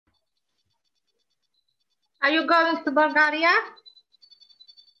Are you going to Bulgaria?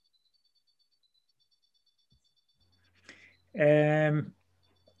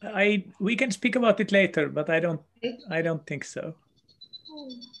 We can speak about it later, but I don't think so.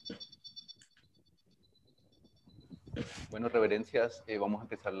 Bueno, reverencias, vamos a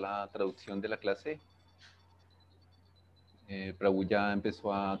empezar la traducción de la clase. Prabhu ya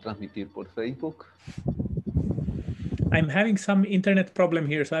empezó a transmitir por Facebook. I'm having some internet problem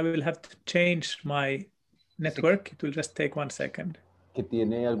here, so I will have to change my network. It will just take 1 second. Que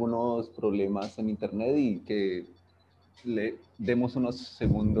tiene algunos problemas en internet y que le demos unos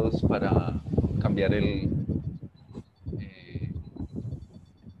segundos para cambiar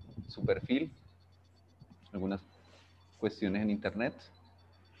su perfil. Algunas cuestiones en internet.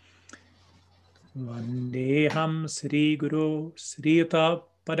 Vandeham Sri Guru Sri Yuta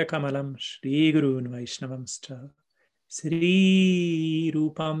Padakamalam Sri Gurun Vaishnavamscha Sri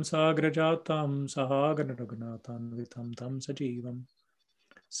Rupam Sagrajatam Sahagana Raghunathan Vitam Tam Sajivam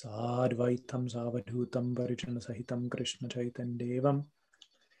Sadvaitam Savadhutam Varijana Sahitam Krishna Chaitandevam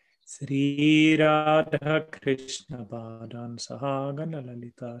Sri Radha Krishna Padan Sahagana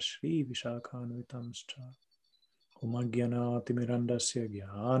Lalita Shri Vishakhanvitamscha Umagyanatimirandasya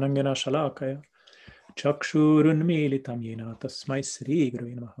Gyanangana Shalakaya Chakshurunmilitam Yena Tasmai Sri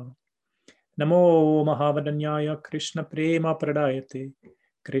Gurave Namaha Namo Mahavadanyaya Krishna Prema Pradayate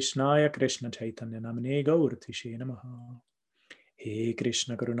Krishnaya Krishna Chaitanya Namane Gauratishe Namaha He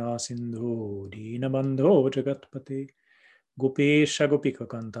Krishna Karuna Sindhu Dinabandho Jagatpate Gopesha Gopika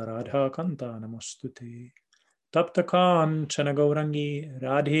Kanta Radha Kanta Namostute Tapta Kanchana Gaurangi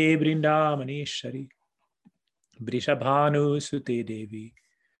Radhe Brindamaneshwari Vrishabhanu Sute Devi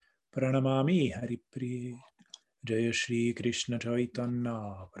Pranamami Haripriye Jaya Shri Krishna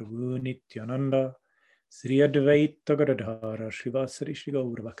Chaitanya Prabhu Nityananda Sri Advaita Gadadhara Srivasari Shri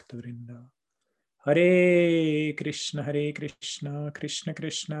Gaur Bhaktivinoda Hare Krishna Krishna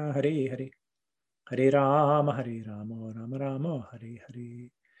Krishna Hare Hare Hare Rama Rama Rama Hare Hare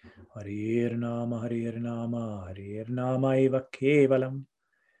Hare Rama Hare Rama Eva Kevalam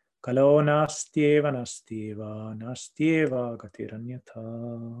Kalo nastyeva gatiranyatha.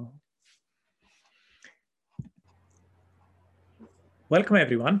 Welcome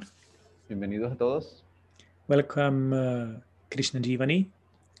everyone. Bienvenidos a todos. Welcome Krishna Jivani,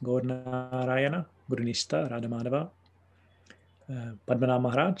 Gaur Narayana, Gurunishta, Radhamadava, Padmanabh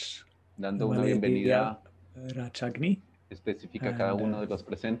Maharaj, dando una bienvenida Rachagni, específica a cada uno de los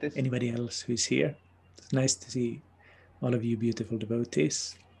presentes. Anybody else who's here. It's nice to see all of you beautiful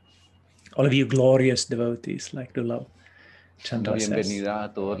devotees. All of you glorious devotees, like to love. Chandra says.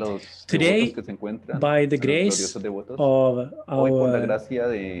 Today, by the grace of our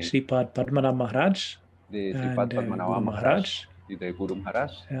Sripad Padmanabh Maharaj and Guru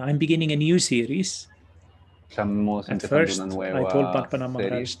Maharaj, I'm beginning a new series. At first, I told Padmanabh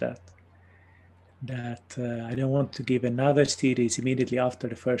Maharaj that I don't want to give another series immediately after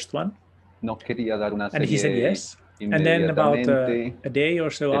the first one. And he said yes. And then about a day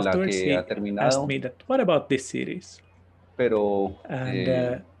or so afterwards, he asked me that, what about this series?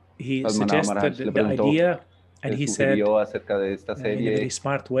 And he suggested the idea, and he said in a very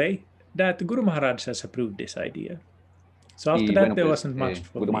smart way that Guru Maharaj has approved this idea. So after that, there wasn't much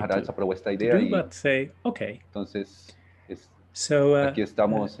for me to do, but say, okay. So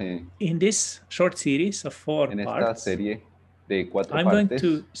in this short series of 4 parts, I'm going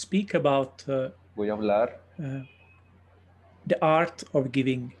to speak about the art of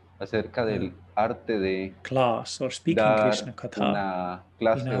giving class or speaking Krishna Katha in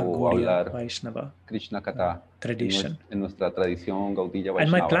our Gaudiya Vaishnava tradition.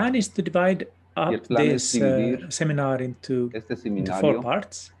 And my plan is to divide up this seminar into 4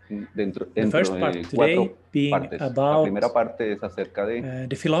 parts. The first part today being about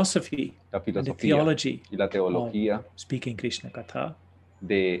the philosophy and the theology of speaking Krishna Katha.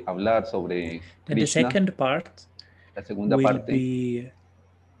 Then the second part will be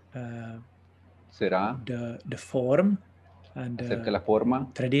the form and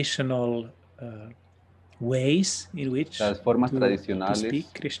traditional ways in which to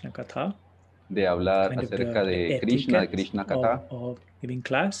speak Krishna Katha, kind of the etiquette of giving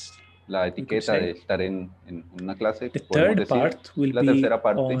class. The third part will be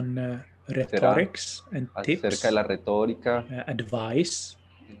on rhetorics and tips, advice,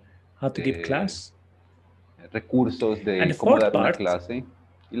 how to give class. And the fourth part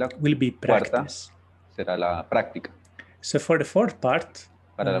will be practice. So for the fourth part,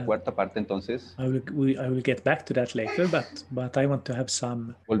 I will get back to that later, but I want to have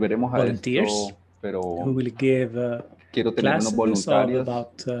some volunteers who will give quiero tener unos voluntarios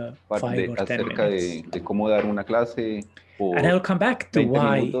acerca de cómo dar una clase por And I'll come back to 20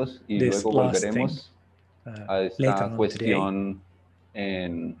 why minutos y this luego last thing volveremos a esta cuestión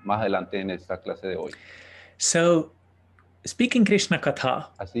más adelante en esta clase de hoy. So, speaking Krishna Katha,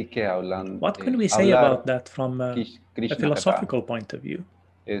 así que what can we say about that from a philosophical Katha point of view?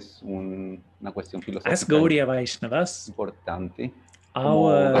 es una cuestión As filosófica Gaudiya Vaishnavas, importante.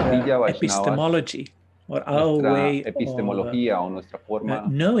 our Gaudiya Vaishnavas, epistemology or our nuestra way epistemología o nuestra forma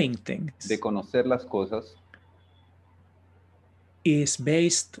knowing things de conocer las cosas is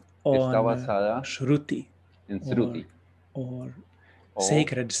based está on basada Shruti en Shruti or o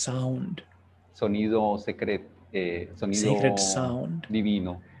sacred sound, sonido secreto, sonido sacred sound,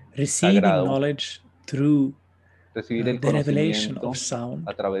 divino, receiving sagrado, knowledge through recibir el the revelation conocimiento of sound.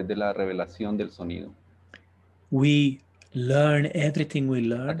 a través de la revelación del sonido. We learn everything we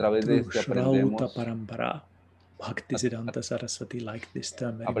learn A través de through Shrauta Parampara. Bhaktisiddhanta Saraswati like this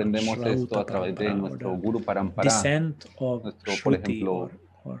term very aprendemos much. esto a través de nuestro Guru Parampara, descent of nuestro, por Shruti ejemplo,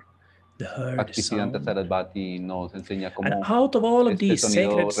 or the heard Bhaktisiddhanta sound. Saraswati nos enseña cómo And out of all of este these sonido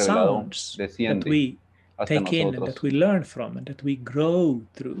sacred revelado sounds that desciende we hasta take in and nosotros. that we learn from and that we grow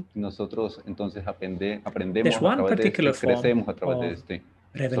through, Nosotros entonces aprendemos there's a one través de particular este, crecemos a través form de of este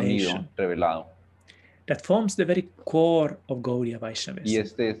revelation sonido revelado. that forms the very core of Gaudiya Vaishnavism. Y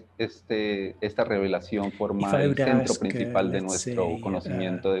esta revelación forma If I el would centro ask, principal de let's nuestro say,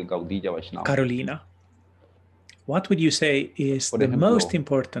 conocimiento del Gaudiya Vaishnava. Carolina, what would you say is Por the ejemplo, most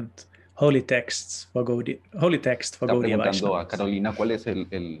important holy text for Gaudiya está preguntando Vaishnava? a Carolina cuál es el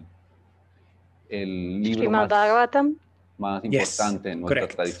libro Srimad Bhagavatam. más importante en nuestra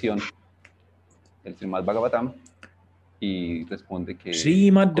correct. tradición, el Srimad Bhagavatam, y responde que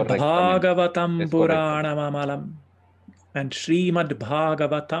Srimad correctamente, Bhagavatam es correcto. Puranamamalam and Srimad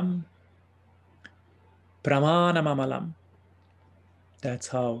Bhagavatam Pramanamamalam. That's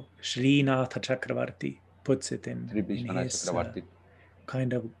how Srinatha Chakravarti puts it in his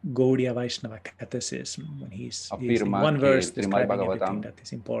kind of Gaudiya Vaishnava catechism when he's using one verse describing everything that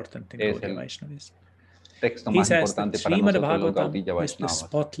is important in Gaudiya Vaishnavism. He says that Srimad Bhagavatam is the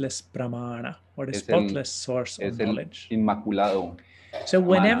spotless Brahmana or the spotless source of knowledge. Inmaculado. So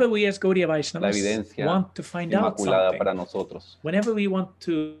whenever we as Gaudiya Vaishnavas want to find out something, para nosotros, whenever we want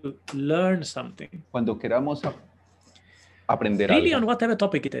to learn something, cuando queramos aprender really algo, on whatever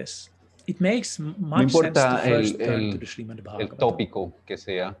topic it is, it makes much sense to first turn to the Srimad Bhagavatam. El tópico que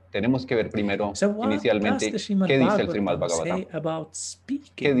sea, tenemos que ver primero So what inicialmente does the Srimad qué dice el Srimad Bhagavatam Bhagavatam. say about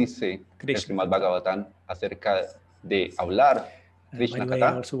speaking ¿Qué dice el Srimad Bhagavatam acerca de hablar Krishna By the way, I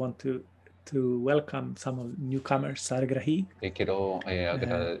Katha? also want to welcome some of newcomers, Sargrahi, Quiero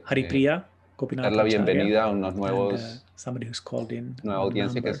Haripriya, dar la bienvenida a unos nuevos, somebody who's called in, nueva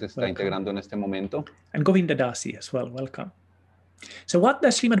audiencia que se está integrando en este momento. And Govinda Dasi as well, welcome. So what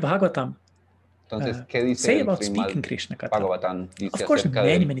does Srimad Bhagavatam Entonces, ¿qué dice say el about Srimad speaking Krishna Katha? Bhagavatam? Dice Of course,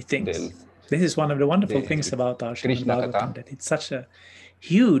 acerca many things. This is one of the wonderful things about our Srimad Bhagavatam, that it's such a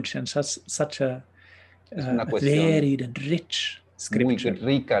huge and such a varied and rich scripture. Muy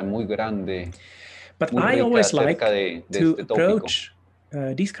rica, muy grande. But I always like to approach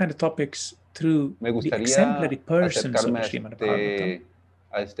these kind of topics through the exemplary persons of the Srimad Bhagavatam.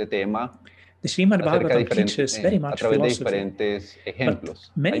 A este tema the Srimad Bhagavatam teaches very much philosophy, but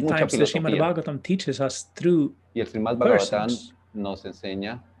many times the Srimad Bhagavatam teaches us through persons. Nos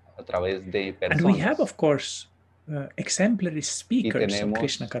enseña a través de personas. And we have, of course, exemplary speakers of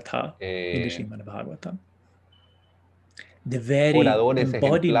Krishna Katha in the Srimad Bhagavatam. The very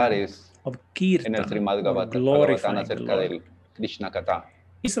embodiment of Kirtan, or glorifying the Lord,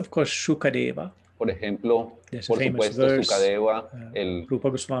 is, of course, Shukadeva. Por ejemplo, there's por a famous supuesto, verse, Shukadeva, el Rupa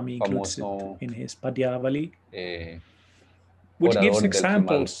Goswami includes famoso, it in his Padyavali, which gives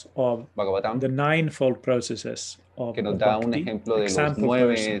examples of the ninefold processes of que nos da un bhakti, ejemplo de los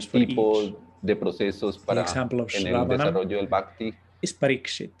 9 tipos de procesos para en el desarrollo del bhakti. Is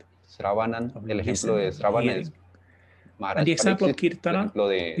Parikshit. Sravanan, el ejemplo de Sravana es Maharaj And the example of Parikshit, Kirtana el ejemplo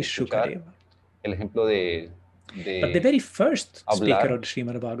de is Shukadeva. El ejemplo de But the very first speaker of the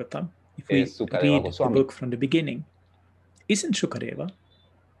Srimad Bhagavatam, if we read the book from the beginning, isn't Shukadeva.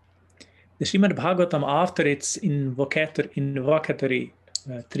 The Srimad Bhagavatam, after its invocatory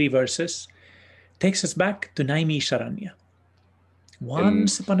 3 verses, takes us back to Naimisharanya.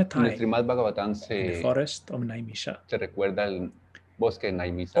 Once upon a time, in the forest of Naimisha, se recuerda el bosque de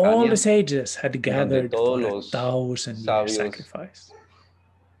Naimisharanya, all the sages had gathered for 1,000-year sacrifice.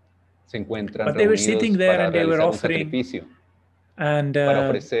 But they were sitting there and they were offering, and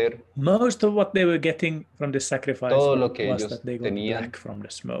most of what they were getting from the sacrifice was that they got black from the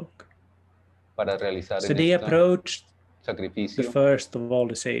smoke. So they approached sacrificio. The first of all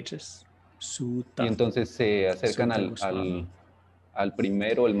the sages, Sutta. Y entonces se acercan al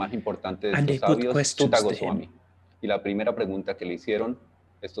primero, el más importante de estos sabios, Sutta Goswami. Y la primera pregunta que le hicieron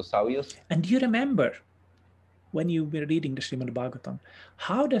estos sabios. And do you remember when you were reading the Srimad Bhagavatam,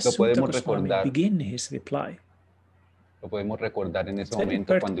 how does Sutta Goswami begin his reply? Lo podemos recordar en ese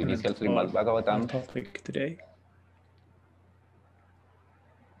momento cuando inicia el Srimad Bhagavatam.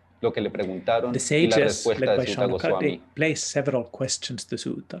 Lo que le preguntaron y la respuesta de Sutta Goswami. Place several questions to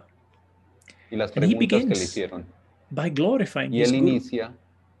Sutta. Y las preguntas que le hicieron. By glorifying y él inicia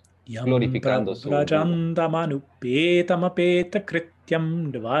glorificando su Guru.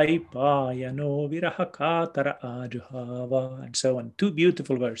 And so on. Two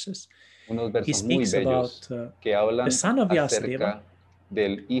beautiful verses. Unos versos muy bellos que hablan acerca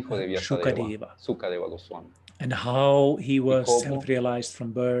del hijo de Vyasadeva, Sukadeva Goswami. And how he was self-realized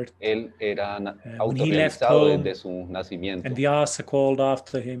from birth. Él era autorrealizado desde su nacimiento. And Vyasa called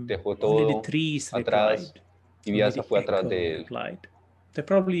after him. Dejó todo atrás y Vyasa fue atrás de él. They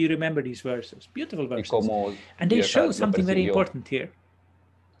probably remember these verses, beautiful verses. And they show something very important here.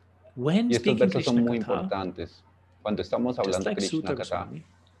 When y estos versos son muy Katha, importantes. Cuando estamos hablando de Krishna Katha,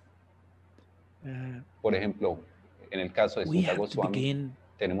 por ejemplo, en el caso de Sutta Goswami,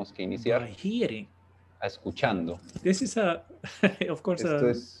 tenemos que iniciar escuchando. This is of course,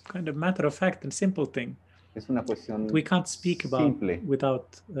 a kind of matter of fact and simple thing. Es una cuestión we can't speak about simple.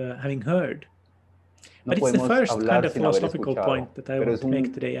 Without having heard. No but it's the first kind of sin haber philosophical escuchado, point that I want to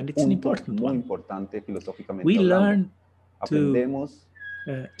make today, and it's an important muy one. Importante filosóficamente We hablando. learn Aprendemos,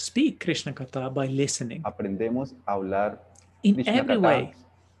 to speak Krishna Katha by listening. Aprendemos a hablar in Krishna every Katha way.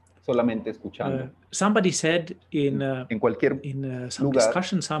 Solamente escuchando. Somebody said en cualquier some lugar,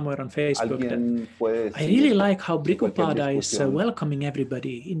 discussion somewhere on Facebook that puede I really like how Bhrigupada is welcoming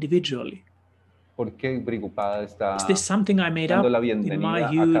everybody individually. ¿Por qué Bhrigupada está Is this something I made up in my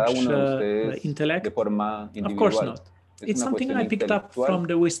huge intellect? De forma individual? Of course not. It's something I picked up from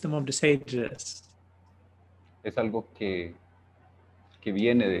the wisdom of the sages. Es algo que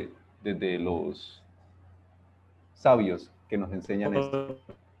viene desde los sabios que nos enseñan esto.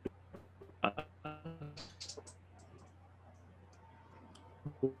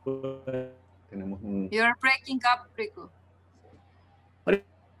 Tenemos un You're breaking up, Bhrigu.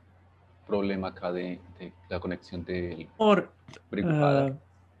 problema acá de la conexión de Bhrigupada.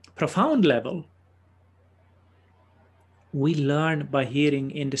 Profound level, we learn by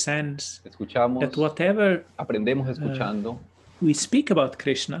hearing in the sense that whatever aprendemos escuchando we speak about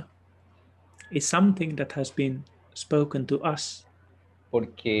Krishna is something that has been spoken to us.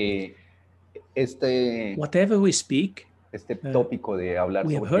 Porque whatever we speak, tópico de hablar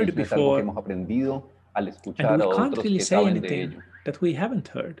sobre Krishna es algo que hemos aprendido al escuchar and a we can't otros really que say saben de anything ello. that we haven't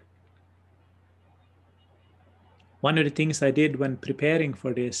heard. One of the things I did when preparing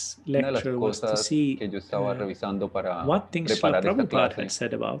for this lecture was to see que yo estaba revisando para what things preparar esta Prabhupada clase had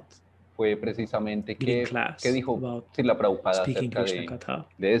said about fue precisamente giving qué class, dijo about Srila Prabhupada speaking acerca Krishna Katha.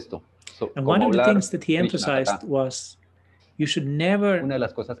 de esto. And Cómo one of the hablar things that he Krishna emphasized Katha. was you should never Una de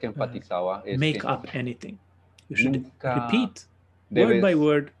las cosas que enfatizaba es make que up anything. You should nunca repeat word by debes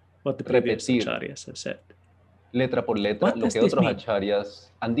word what the previous repetir acharyas have said. letra por letra What lo does que this otros mean?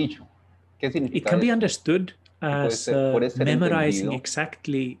 acharyas han dicho. ¿Qué It significa can be esto? understood as puede ser memorizing entendido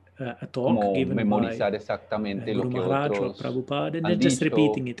exactly a talk como given by memorizar exactamente lo Guru que Maharaj or otros Prabhupada and han then just dicho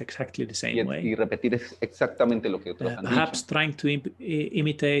repeating it exactly the same way. y repetir exactamente lo que otros han Perhaps dicho. trying to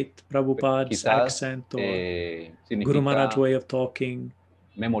imitate Prabhupada's Quizás accent or Guru significa Maharaj's way of talking,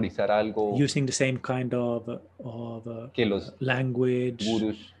 memorizar algo using the same kind of que los language,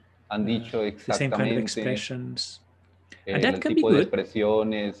 gurus han dicho the same kind of exactamente, expressions. And that el can be tipo de good,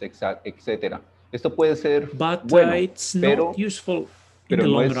 expresiones, etc. Esto puede ser but bueno, it's pero, not useful in pero the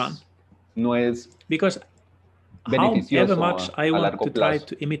no, long es, run. no es Because beneficioso however much I a want largo to try plazo.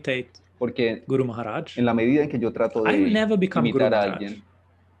 to imitate Porque Guru Maharaj, en la medida en que yo trato I will de never become Guru imitar a Maharaj. alguien,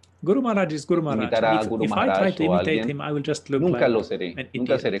 Guru Maharaj is Guru Maharaj. imitar a And Guru if I try Maharaj to o a imitate alguien, him, I will just look nunca like lo seré, an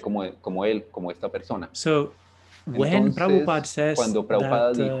nunca idiot. seré como él, como esta persona. So when Entonces, Prabhupada says cuando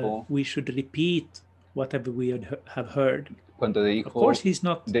Prabhupada that dijo, we should repeat whatever we have heard, cuando dijo, of course he's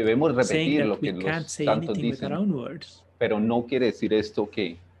not debemos saying repetir lo that que we can't los say santos anything with our dicen, own words. pero no quiere decir esto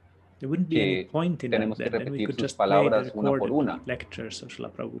que There wouldn't be any point in that. tenemos que Then we repetir could sus just play the palabras una por recorded una. lectures of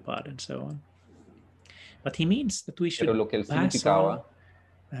Srila Prabhupada and so on. But he means that we should Pero lo que él pass significaba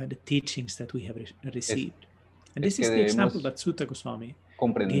on the teachings that we have received. And es this is que the example debemos that Sutta Goswami gives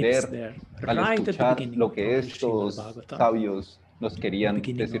comprender there, al right at the escuchar beginning lo of que Srimad estos Bhagavatam, sabios nos the querían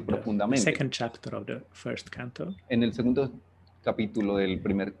beginning decir of the profundamente. second chapter of the 1st canto. En el segundo capítulo del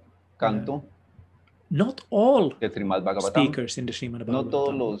primer canto, not all del Srimad Bhagavatam, speakers in the Srimad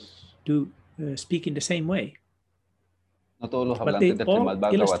Bhagavatam do speak in the same way. No todos los But they hablantes del all Srimad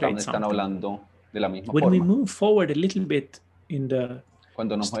Bhagavatam illustrate están something. hablando de la misma When we forma. move forward a little bit in the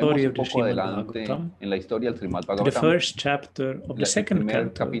Cuando nos movemos story un of the poco Srimad adelante Bhagavatam, en la historia del Srimad to the Bhagavatam, first chapter of the el second primer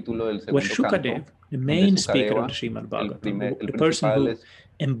canto, capítulo del where segundo canto, Shukadeva, the donde main speaker of Sukadeva, the Srimad el Bhagavatam, the person principal who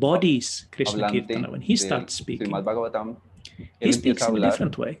embodies Krishna hablante Kirtana, when he del starts speaking, Srimad Bhagavatam, he él speaks empieza a in a hablar,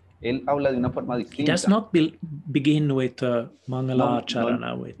 different way. él habla de una forma He does distinta. not begin with Mangala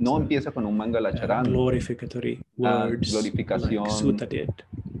Charana, with No empieza con un Mangala Charan, glorificatory words like glorificación Sutta did.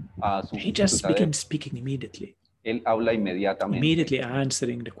 a su He just Sutadev. begins speaking immediately, Él habla immediately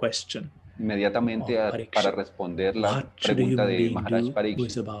answering the question inmediatamente of para Parikshit. responder la What should a pregunta human de being Maharaj do who Parikshit.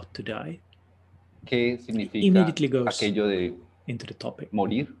 is about to die? ¿Qué significa Immediately goes aquello de into the topic.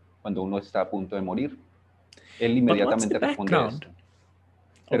 morir cuando uno está a punto de morir? Él But what's inmediatamente the responde background esto. of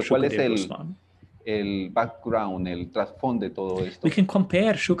Pero ¿cuál es Shukadeva Goswami? el background, el trasfondo de todo esto? We can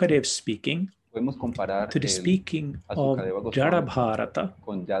compare Shukadev's speaking Podemos comparar to the speaking a of Sukadeva Jada Goswami Bharata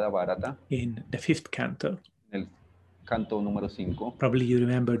con Yada Bharata in the 5th canto. en el canto número 5. Probably you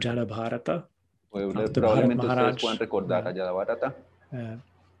remember Jada Bharata. Probablemente ustedes puedan recordar a Yada Bharata.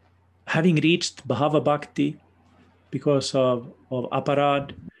 Having reached Bhava Bhakti because of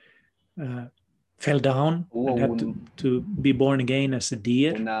aparad, fell down and had to be born again as a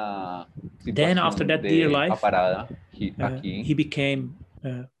deer. Then after that deer life, he became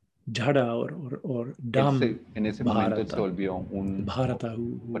Jada or dumb Bharata,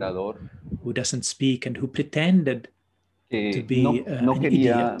 who doesn't speak and who pretended to be an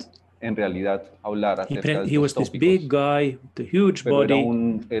idiot. En realidad hablar acerca de he was this big guy with a huge body,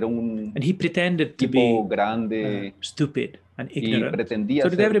 and he pretended to be stupid and ignorant, so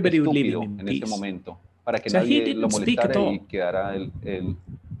that everybody would leave him in peace. So he didn't speak at all.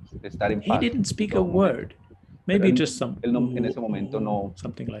 He didn't speak a word. Maybe just some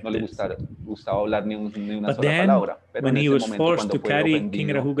something like this. But then, when he was forced to carry King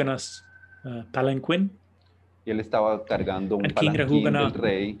Rahugana's palanquin, y él estaba cargando un palanquín del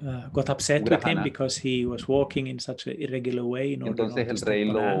rey, got upset with him because he was walking in such an irregular way in order entonces not to el step rey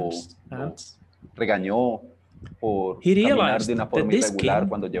on lo ants. regañó por He caminar realized de una that forma this irregular king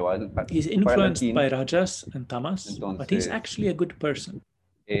cuando llevaba el is influenced palanquín. by rajas and tamas, but he's Entonces, actually a good person.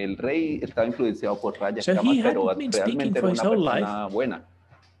 El rey estaba influenciado por rajas So y tamas, he pero hadn't been speaking realmente era for his una whole persona life. buena.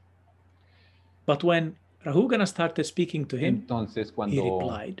 But when Rahugana started speaking to him, Entonces, he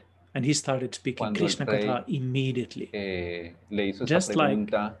replied. And he started speaking Krishna Katha immediately. Le hizo Just esa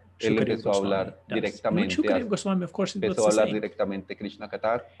pregunta, like él empezó a hablar directamente. Shukadeva Goswami, of course, it was empezó a the hablar same. directamente Krishna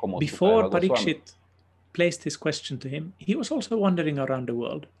Katha como Before Sukadeva Goswami. Parikshit placed his question to him, he was also wandering around the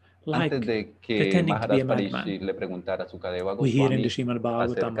world, like Antes de que pretending to be a Maharaj madman. Parikshit le preguntara a Sukadeva We hear in the Goswami Srimad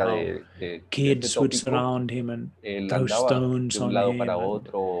Bhagavatam acerca how de kids este would tópico. surround him and Él throw andaba stones de un on lado him para and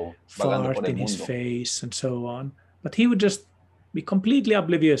otro, vagando por fart el in his mundo. face and so on. But he would just be completely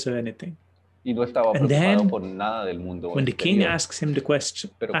oblivious of anything. Y no estaba And preocupado then, por nada del mundo when the king exterior. asks him the question,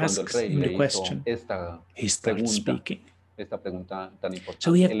 Pero cuando el rey le hizo esta he starts speaking. Esta pregunta tan importante,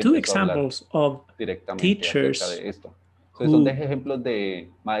 So we have él two empezó a hablar examples of directamente acerca teachers de esto. Entonces, son dos ejemplos de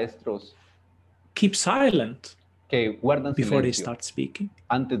maestros keep silent que guardan before they silencio start speaking.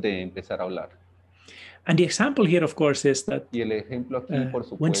 antes de empezar a hablar. And the example here, of course, is that Y el ejemplo aquí, por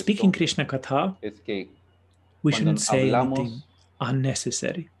when supuesto, speaking Krishna Katha, es que we cuando shouldn't say anything hablamos,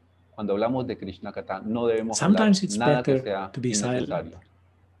 unnecessary. cuando hablamos de Krishna Katha, no debemos Sometimes hablar it's nada que better sea to be innecesario.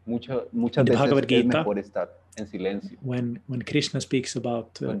 Muchas In the veces Bhagavad es Gita, mejor estar en silencio. when Krishna speaks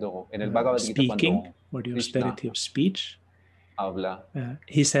about Cuando en el Bhagavad Gita, speaking, or the Krishna austerity of speech, habla,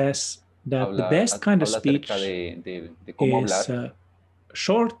 he says that the best kind of speech de cómo is hablar.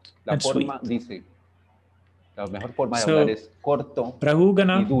 short La and sweet. forma, dice, la mejor forma de So, hablar es corto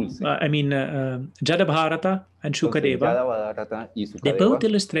Rahugana, y dulce. Jada Bharata and Shukadeva, Yada Bharata y they Sukadeva, both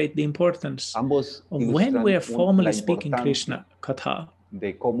illustrate the importance ambos of when we are ilustran formally la speaking importancia Krishna Katha,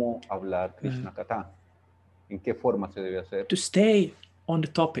 de cómo hablar Krishna Katha, en qué forma se debe hacer, to stay on the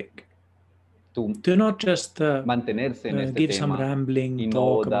topic, to not just mantenerse en este give some tema y rambling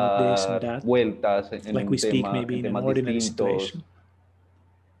no talk about this and dar that, vueltas en like un we speak tema, maybe en in an temas ordinary distintos, situation,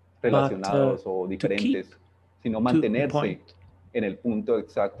 relacionados o to diferentes, keep sino to the mantenerse point, en el punto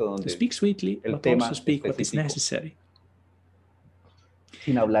exacto to donde speak sweetly, el but tema also speak what is específico, necessary.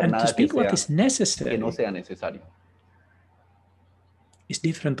 sin hablar And to nada que speak what is no necessary sea necesario. is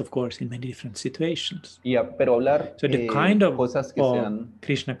different, of course, in many different situations. Pero hablar So the kind of cosas que sean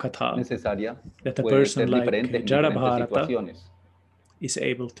Krishna Katha necesarias that a puede person ser like diferente en Jada diferentes Bharata situaciones. is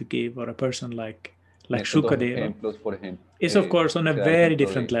able to give, or a person like En estos dos Shukadeva, ejemplos, por ejemplo, is of course on a se da very ejemplo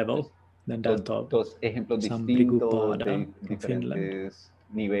different level than that of dos ejemplos some distintos Bhrigupada de from Finland. diferentes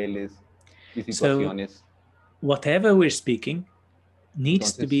niveles y situaciones. So, whatever we're speaking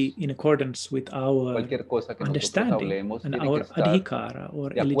needs to be in accordance with our cualquier cosa que nosotros understanding hablemos and tiene our que estar adhikara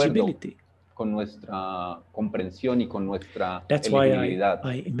or de acuerdo eligibility. con nuestra comprensión y con nuestra That's why elegibilidad.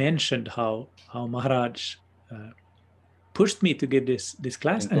 I mentioned how Maharaj pushed me to give this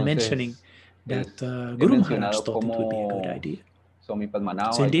class. Entonces, and mentioning that he Guru Maharaj mencionado thought it would be a good cómo idea. Swami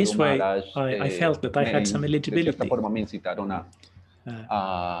Padmanabha So in y Guru this way, Maharaj I felt that I had some de cierta eligibility. forma me incitaron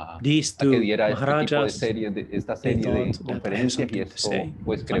These a que two diera este tipo de Maharajas, serie, esta they serie de thought that I have conferencias y something to esto say.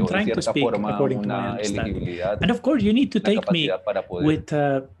 pues So creó I'm de trying to cierta speak forma according to my una understanding. elegibilidad, And of course, you need to una take me capacidad para poder with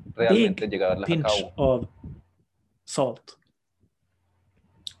a realmente big llevarlas a pinch cabo. of salt.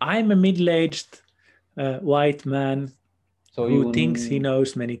 I'm a middle-aged white man who thinks he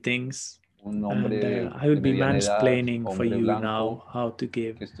knows many things. Un hombre I will be de mediana edad, mansplaining for hombre you blanco, now how to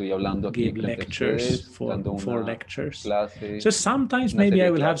que estoy hablando aquí give frente a lectures ustedes, for dando una lectures. clase, So sometimes una maybe serie I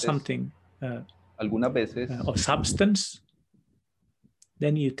de will have clases, something algunas veces of substance.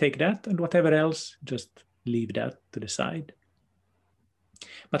 Then you take that, and whatever else, just leave that to the side.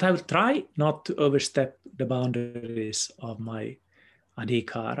 But I will try not to overstep the boundaries of my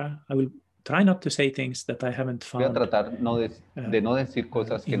adhikara. I will try not to say things that I haven't voy a found tratar de no decir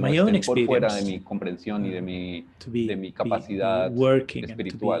cosas que in no my own estén por fuera de experience mi comprensión y de be mi capacidad working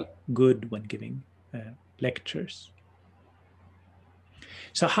espiritual. and to be good when giving lectures.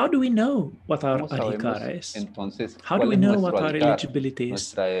 So how do we know what our ¿Cómo sabemos adhikara is? entonces How do cuál we es know nuestro what our adhikar, eligibility is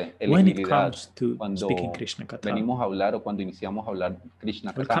nuestra when it elegibilidad comes to cuando speaking Krishna Katha? venimos a hablar o cuando iniciamos a hablar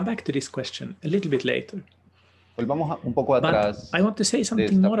Krishna We'll come Katha? back to this question a little bit later. Volvamos un poco atrás But I want to say de something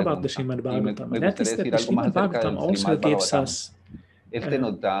esta more about the pregunta. Srimad Y Bhagavatam. me That is gustaría that decir the algo más Srimad acerca Bhagavatam del also Srimad gives Bhagavatam. us Este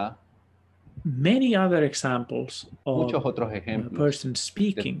nos da many other examples muchos of otros ejemplos persons de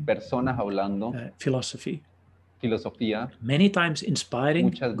speaking personas hablando philosophy. Filosofía, Many times inspiring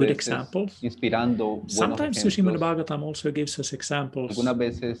muchas good veces examples. inspirando buenos Sometimes the Srimad ejemplos. Bhagavatam also gives us examples Algunas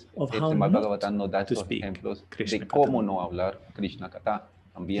veces of el how Srimad not Bhagavatam nos da to estos speak ejemplos Krishna de cómo Katha. no hablar Krishna Katha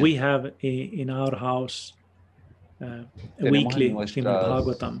también. We have in our house a Tenemos en weekly Srimad nuestras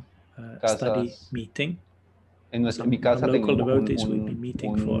Bhagavatam study casas, meeting. en mi Some casa local tenemos devotees will be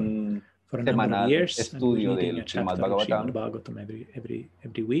meeting for a number of semanal years and we're estudio reading a del Srimad chapter of Srimad Bhagavatam Bhagavatam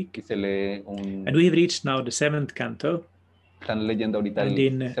every week. y se lee And we've reached now the 7th canto. Están leyendo ahorita And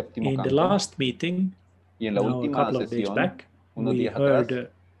el séptimo in the canto. last meeting, Y en la now a última couple of days sesión, back, unos we días atrás, heard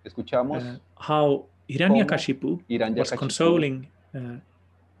escuchamos how Hiranyakashipu was consoling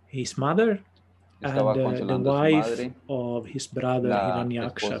his mother estaba and the consolando a su wife madre, of his brother la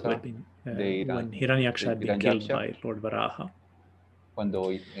Hiranyaksha, who esposa had been, de when Hiranyaksha had been killed Hiranyaksha, by Lord Varaha. cuando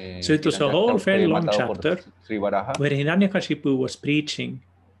So it was a Hiranyaksha whole fue fairly long matado por chapter Sri Varaha. where Hiranyakashipu was preaching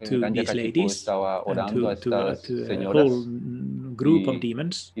to these Hiranyakashipu ladies estaba and orando a estas to a señoras whole group of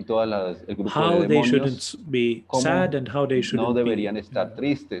demons, y el grupo how de they demonios, shouldn't be sad and how they no shouldn't deberían be estar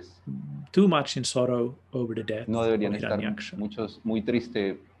tristes, too much in sorrow over the death no deberían of estar Hiranyaksha. muy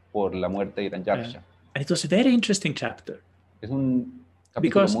tristes por la muerte de Hiranyaksha. And it was a very interesting chapter. Es un capítulo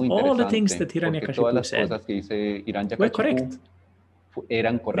Because muy all the things interesante that porque todas Hiranyakashipu las said cosas que dice were correct. Hiranyakashipu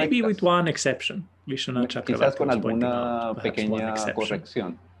eran correctas. Maybe with one exception. Vishwanath Quizás Chakravarti con was pointing alguna out perhaps one pequeña exception.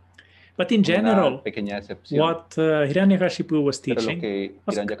 corrección. But in general, pequeña excepción. what Hiranyakashipu was Pero lo teaching que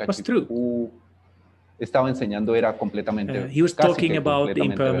was true. Hiranyakashipu estaba enseñando era completamente He was talking about the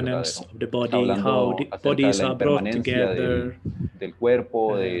completamente impermanence verdadero. of the Está body, hablando how the acerca de bodies la are brought impermanencia together, del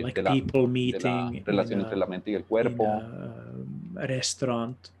cuerpo, like people de la meeting relación entre la mente y el in cuerpo, a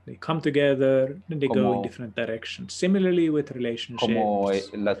restaurant. They come together and they go in different directions. Similarly with relationships. como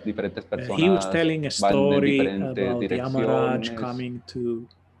las diferentes personas he was telling a van en story diferentes about Yamaraj direcciones. coming to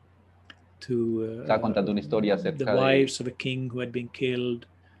Estaba contando una historia the acerca wives of a king who had been killed.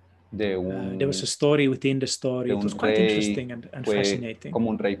 There was a story within the story. It was quite interesting and fascinating. Como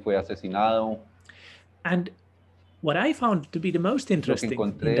un rey fue asesinado. And what I found to be the most interesting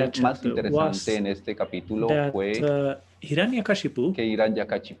in that chapter was en este capítulo that fue Hiranyakashipu, que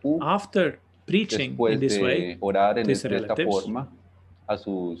Hiranyakashipu, after preaching in this way orar to his de esta relatives, forma a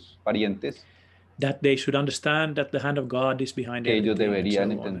sus parientes, that they should understand that the hand of God is behind que ellos everything,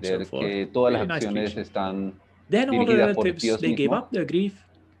 deberían and so on and so entender forth. que todas las Very nice acciones preaching. están Then all the dirigidas por relatives, Dios they gave mismo. up their grief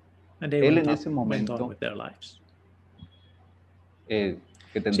and they Él went en up, ese went momento on with their lives. Que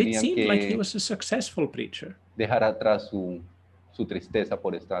So it tendrían seemed like he que was a successful preacher. dejar atrás su tristeza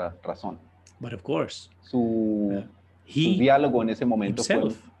por esta razón. But of course, Su he diálogo en ese momento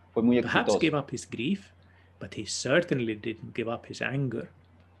himself fue muy perhaps exitoso. gave up his grief, but he certainly didn't give up his anger.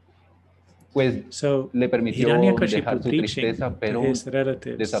 pues So le permitió Hiranyakashipu dejar su preaching tristeza, to pero his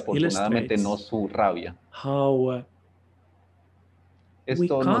relatives desafortunadamente no illustrates su rabia. how we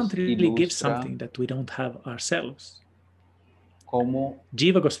Esto can't nos really give ilustra something that we don't have ourselves. cómo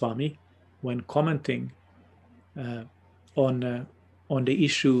Jiva Goswami, when commenting on the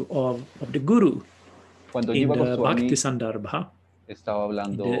issue of the Guru cuando in Jiva the Bhakti Goswami Sandarbha, estaba in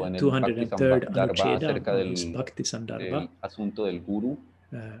hablando the en el Bhakti 203rd Sandarbha Anucheda acerca of his del Bhakti Sandarbha, asunto del guru,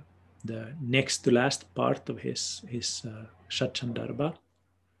 the next to last part of his Shatchandarbha,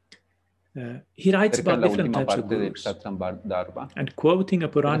 he writes cerca de about la different última types of parte del gurus. Satsambardharma, And quoting a él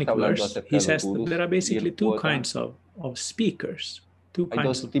está Puranic hablando verse, acerca he de los says that gurus there are y basically él two quota, kinds of speakers, two hay kinds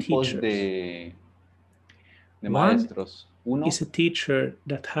dos of tipos teachers. de One maestros. Uno is a teacher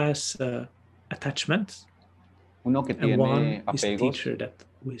that has attachments, uno que and one tiene is a apegos teacher that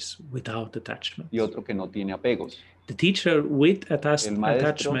is without attachments. y otro que no tiene apegos. The teacher with El maestro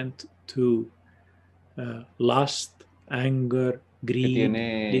attachment to lust, anger, que greed,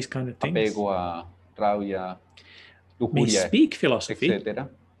 tiene these kind of things, apego a rabia, may lujuria, speak philosophy, etc.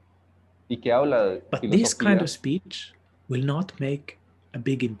 Y que habla de but this kind filosofía, of speech will not make a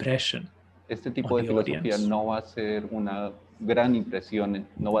big impression este tipo on de the filosofía audience. no va a hacer una gran impresión,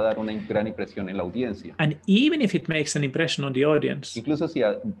 no va a dar una gran impresión en la audiencia. And even if it makes an impression on the audience, Incluso si it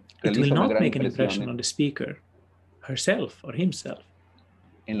will realiza una not gran make an impression impresión on the speaker herself or himself.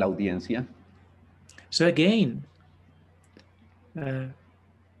 en la audiencia. So again,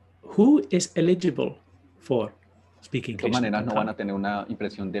 who is eligible for speaking De todas Krishna maneras no van Katha? a tener una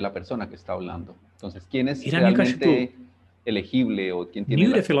impresión de la persona que está hablando. Entonces, ¿quién es Hiranyakashipu realmente elegible o quién tiene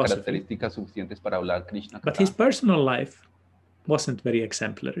knew the las philosophy, características suficientes para hablar Krishna but his Katha? personal life wasn't very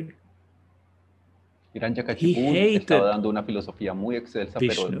exemplary. He Hiranyakashipu estaba hated dando una filosofía muy excelsa,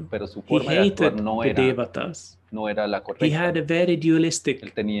 Vishnu. pero su He forma de actuar hated no the era devatas. la He correcta. had a very Él dualistic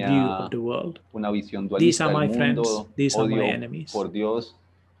view tenía of the world. una visión These dualista are del my friends, mundo, these are my odio enemies. por Dios,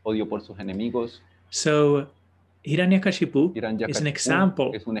 odio por sus enemigos. So Hiranyakashipu is an Hiranyakashipu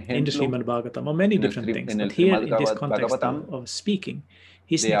example es un in the ejemplo Srimad Bhagavatam of many en el, different things, en el but here Srimad in this context Bhagavatam of speaking,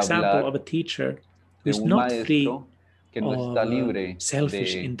 he's an de example hablar of a teacher who de is un not free maestro que no está of libre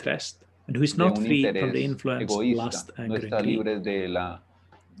selfish de, interest and who is de not un free from the interés influence of egoísta, lust, no anger, and está greed. libre de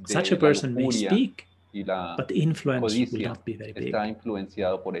Such a la person may lujuria speak, y la but the influence will codicia, not be very big. está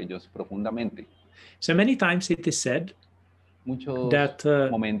influenciado por ellos profundamente. So many times it is said Muchos that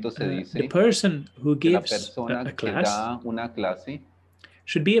momentos se the dice person who que la gives persona a que class da una clase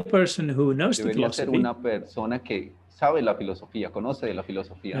should be a person who knows the debería ser philosophy, una persona que sabe la filosofía, conoce de la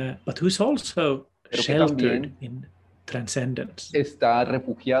filosofía, but who's also pero que sheltered también in transcendence. está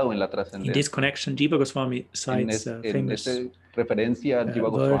refugiado en la In this trascendencia. connection, Jiva Goswami cites a En famous esta referencia,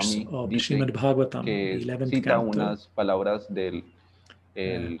 Jiva verse Goswami of the dice Srimad Bhagavatam, que the 11th cita canto, unas palabras del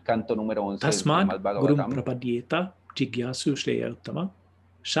canto número 11 del Tasmad Srimad Gurum Bhagavatam. Prapadyeta Jigyasu Shreya Uttama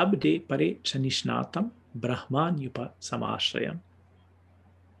Shabde Pare Chanishnatam Brahmanyupa Samashrayam.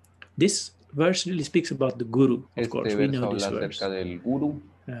 This verse really speaks about the Guru, of course. We know this verse. Acerca del Guru.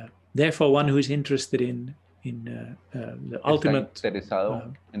 Therefore, one who is interested in the ultimate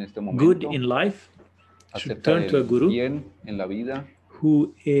en este good in life should turn to a Guru bien en la vida,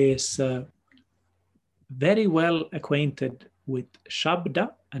 who is very well acquainted with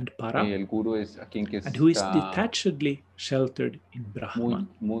Shabda and Para, el Guru es aquel que and who is detachedly sheltered in Brahman.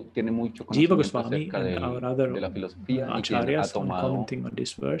 tiene mucho Jiva conocimiento Goswami acerca and our other de la filosofía y acharyas, on commenting on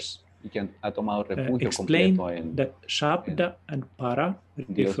this verse, ha tomado refugio explain completo en that Shabda and Para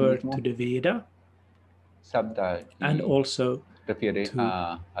refer to the Veda Shabda and also refiere to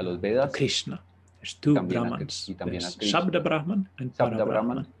a los Vedas, Krishna. There's two también Brahmans. y también There's a Krishna. Shabda Brahman and Para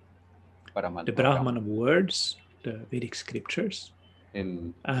Brahman. The Brahman of words, the Vedic scriptures,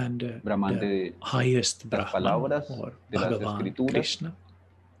 el and Brahman the highest Brahman or de las Bhagavan Krishna.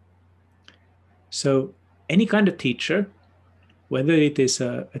 So any kind of teacher, whether it is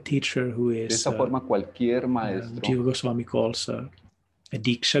a teacher who is de esa forma cualquier maestro, Jiva Goswami calls a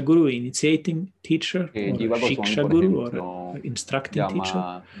Diksha Guru, initiating teacher, or a Shiksha Guru, or an instructing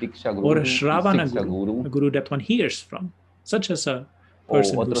teacher, or a Shravana Guru, a Guru that one hears from, such as a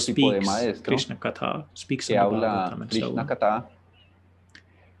person who speaks Krishna Katha, speaks on the Bhagavatam and so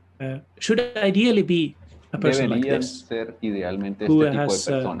on. Should ideally be a person like this, who has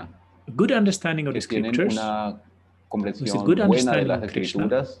a good understanding of the scriptures, who has a good understanding of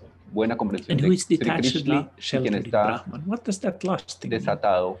Krishna, and who is detachedly sheltered in Brahman. What does that last thing mean?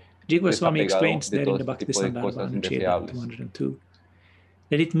 Jiva Goswami explains there in the Bhakti Sandarbha Anucheda 202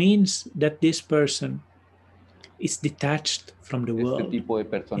 that it means that this person is detached from the world,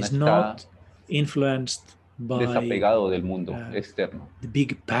 is not influenced desapegado del mundo externo. The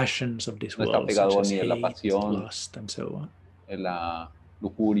big passions of this No está world, such pegado as ni de la hate, pasión, lust, and so on. de la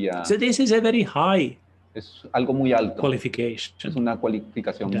lujuria. So this is a very high Es algo muy alto. qualification. Es una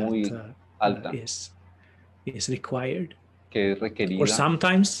cualificación muy alta is required. que es requerida. Or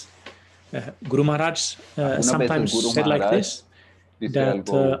sometimes Guru Maharaj sometimes Guru said like this, dice that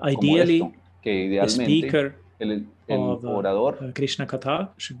algo ideally como esto, que the idealmente speaker el of orador Krishna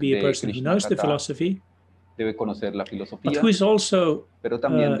Katha should be a de person who Krishna knows the Katha philosophy, debe conocer la but filosofía, who is also pero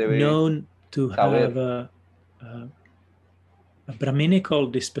también debe known to saber, have a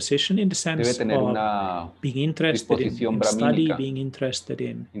Brahminical disposition, in the debe sense tener of una being interested disposición in study, brahmínica, being interested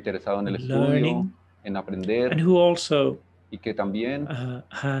in interesado en el learning, estudio, en aprender, and who also y que también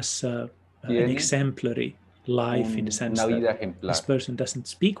has an tiene exemplary life, in the sense una vida that ejemplar, this person doesn't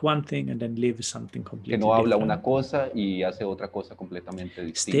speak one thing and then live something que completely no habla different. una cosa y hace otra cosa completamente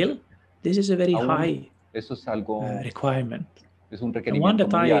distinta. Still, this is a very Aún, high eso es algo, requirement. es un requerimiento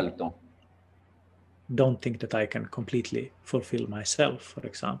that muy I alto. Don't think that I can completely fulfill myself, for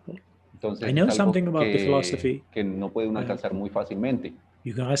example. Entonces, I know es algo something about the philosophy. que no puede uno alcanzar muy fácilmente.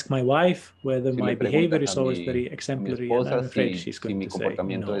 You can ask my wife whether Si my le behavior preguntas is a always mi very exemplary, esposa and I'm afraid she's si going mi to say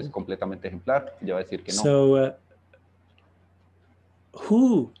comportamiento no. es completamente ejemplar, ella va a decir que no. So,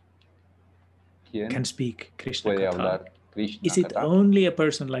 who ¿Quién can speak Krishna puede Katha? hablar Krishna Is it Katha? only a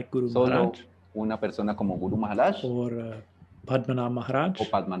person like Guru Solo Maharaj, una persona como Guru Maharaj or Padmanabha Maharaj, o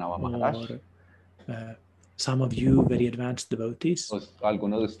Padmanabha Maharaj, or some of you very advanced devotees? o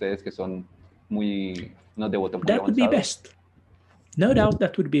algunos de ustedes que son unos devotos muy That would be avanzados? best. No doubt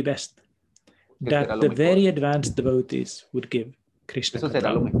that would be best. ¿Qué será That lo the mejor? very advanced devotees would give Krishna Eso será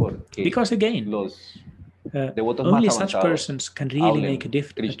Katha. lo mejor, que Because again, los devotos más only such avanzados persons can really hablen make a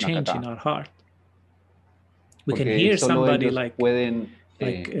Krishna change Katha, in our heart. We can porque hear solo somebody ellos like pueden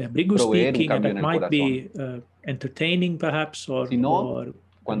Bhrigu proveer un speaking, and cambio that en el might be corazón. entertaining perhaps, or, Si no, or there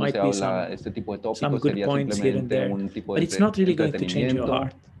cuando se might be habla este tipo de some tópicos good sería points here and simplemente there, un tipo but de it's not really going to change your entretenimiento,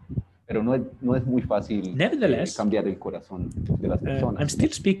 heart. pero no es muy fácil Nevertheless, cambiar el corazón de las personas. I'm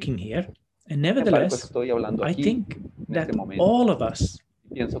still speaking here, and Sin embargo, nevertheless, estoy hablando I aquí think en that este momento. all of us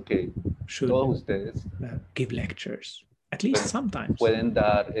Pienso que should todos ustedes give lectures, at least sometimes. pueden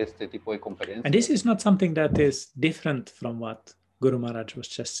dar este tipo de conferencias. And this is not something that is different from what Guru Maharaj was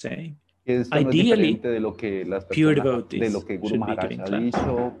just saying. Esto no es diferente de lo que las personas, de lo que Guru Maharaj ha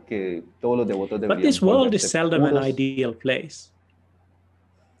dicho, que todos los devotos But deberían this world is volverse seldom an puros. ideal place.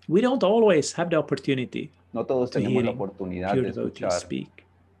 We don't always have the opportunity No todos to tenemos la hearing oportunidad pure de devotees escuchar speak.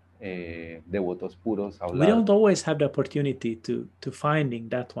 devotos puros We hablar. don't always have the opportunity to finding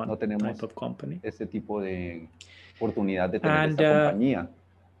that one No tenemos type of company. ese tipo de oportunidad de tener esta compañía.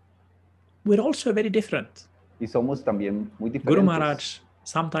 We're also very different. Y somos también muy diferentes. Guru Maharaj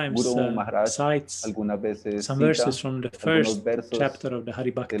sometimes Guru Maharaj cites algunas veces some cita verses from the first chapter of the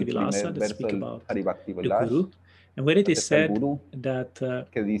Hari Bhakti Vilasa that speak about the Guru, and where it is said that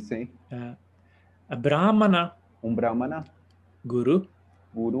que dice, a Brahmana, un Brahmana, Guru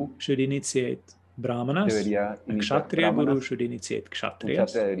should initiate Brahmanas, a Kshatriya Guru should initiate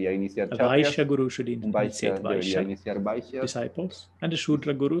Kshatriyas, a Vaishya Guru should initiate Vaishya disciples, and a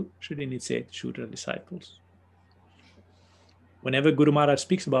Shudra Guru should initiate Shudra disciples. Whenever Guru Maharaj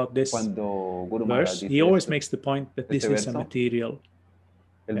speaks about this verse, he always makes the point that this is a material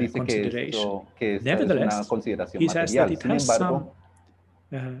consideration. Nevertheless, he says that it has some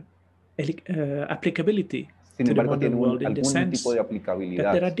applicability to the modern world, in the sense that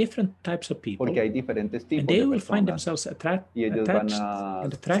there are different types of people, and they will find themselves attached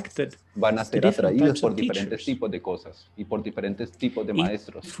and attracted to different types of teachers.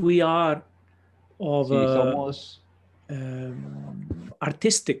 If we are of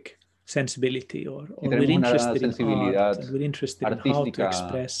artistic sensibility, or we're interested in art, and we're interested in how to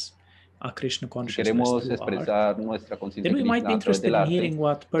express our Krishna consciousness through art, then we might be interested in hearing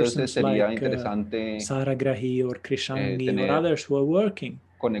what persons like Saragrahi or Krishangi or others who are working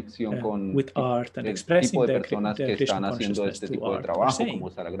with art and expressing their Krishna consciousness through art are saying.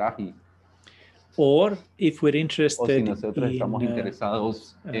 Or if we're interested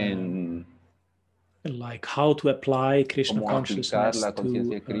in like how to apply Krishna consciousness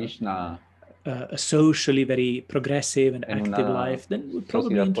to a socially very progressive and active life, then we're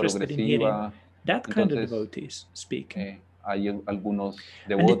probably interested in hearing that kind of devotees speaking. And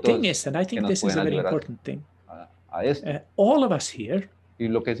the thing is, and I think this is a very important thing, all of us here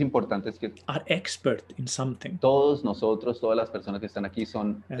are expert in something. Todos nosotros, todas las personas que están aquí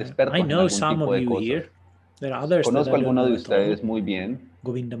son expertos I know en algún some tipo of de you cosas. here. There are others Conozco that I don't algunos know de at all. ustedes muy bien.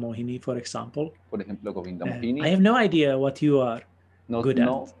 Govinda Mohini, for example. Por ejemplo, Govinda Mohini. I have no idea what you are good at.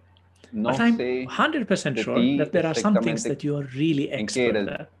 no But I'm sé 100% de sure ti that there are some things exactamente that you are really en qué expert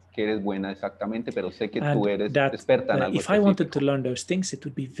at. eres buena exactamente, pero sé que tú And eres that experta en algo if I wanted to específico. learn those things, it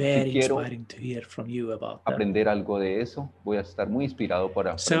would be Si very quiero inspiring to hear from you about that. aprender algo de eso, voy a estar muy inspirado por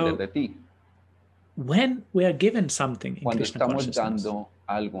aprender de ti. When we are given something in Cuando Krishna estamos consciousness, dando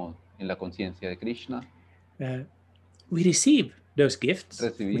algo en la conciencia de Krishna, we receive those gifts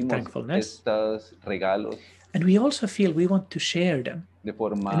with recibimos thankfulness, estos regalos and we also feel we want to share them. de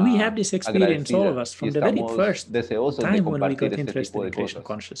forma And we have this experience, all of agradecida, us, y from the very estamos first deseosos de time when we compartir got este interested tipo in de Krishna cosas.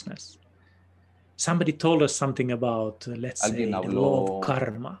 consciousness. Somebody told us something about, let's Alguien say, the law of habló,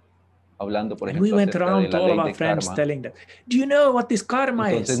 karma. hablando, por And we ejemplo, went acerca de around to la all of ley our de friends karma. telling them, do you know what this karma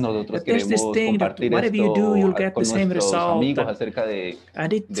Entonces is? nosotros That there's this queremos thing that compartir whatever you do, you'll esto get con the same nuestros result. amigos acerca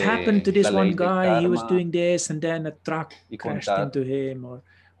And it de happened to la this one ley de guy, he was karma doing this, and then a truck y crashed into him, or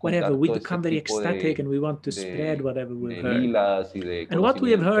whatever. contar We todo este become very tipo ecstatic and we want to spread whatever we've de heard. lilas y de And what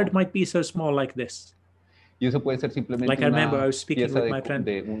we have heard conocimiento. might be so small like this. Y eso puede ser simplemente Like I remember I was speaking pieza with my friend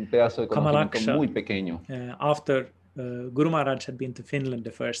de un pedazo de conocimiento Kamalaksha, muy pequeño. After Guru Maharaj had been to Finland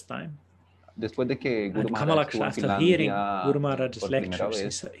the first time. Después de que Guru And Maharaj Kamalaksha, estuvo en after hearing Finlandia Guru Maharaj's por primera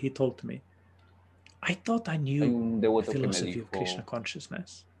lectures, vez, he told me, I thought I hay knew un the devoto que me philosophy of dijo, Krishna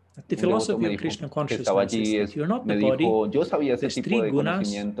consciousness. That the un devoto philosophy me of dijo Krishna que estaba consciousness is allí, that you're not the me body, dijo, yo sabía ese there's tipo three de gunas,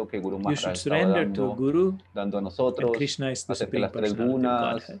 conocimiento que Guru you Maharaj should estaba surrender to Guru, dando a and nosotros Krishna is the acerca de Supreme las tres Personality of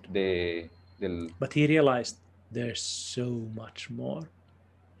gunas Godhead. del, But he realized there's so much more.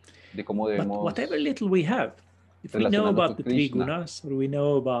 de cómo But debemos whatever little we have, if we know relacionarnos about con the three Krishna, gunas, or we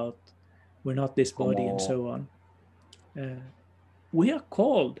know about we're not this body and so on, we are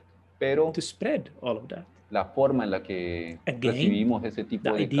called pero to spread all of that. la forma en la que Again, recibimos ese tipo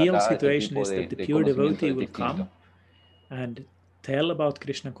the de ideal kata, ese situation tipo is that the de pure conocimiento devotee es will distinto. come and tell about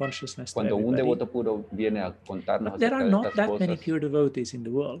Krishna consciousness to Cuando un everybody. devoto puro viene a contarnos But there are acerca de not estas that many cosas, pure devotees in the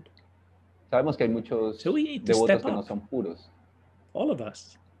world. sabemos que hay muchos So we need to devotos step que no up, son puros. all of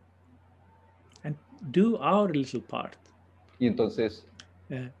us, and do our little part. Y entonces,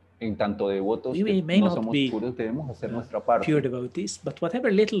 en tanto devotos We que may no not somos be puros, debemos hacer nuestra parte. pure devotees, but whatever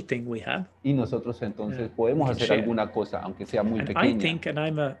little thing we have, Y nosotros entonces podemos we can hacer share. alguna cosa, aunque sea muy And I pequeña. think, and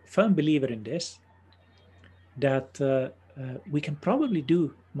I'm a firm believer in this, that we can probably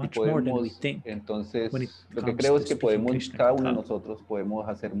do much more than we think. Entonces, when it lo que comes creo to es que speaking podemos, Krishna cada uno de Katha. nosotros podemos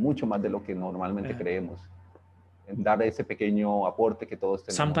hacer mucho más de lo que normalmente creemos. En dar ese pequeño aporte que todos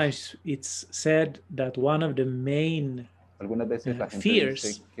tenemos. Sometimes it's said that one of the main Algunas veces la gente fears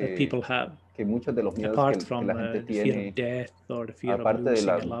dice that people have, que muchos de los miedos apart from que la gente the fear tiene, of death or the fear of aparte losing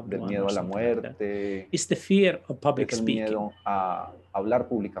a del loved one miedo or a la something like that, muerte, is the fear of public es el speaking. miedo a hablar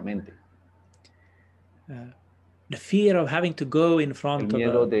públicamente. The fear of having to go in front El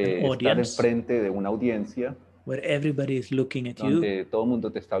miedo of de an estar audience enfrente de una audiencia where everybody is looking at you. donde todo el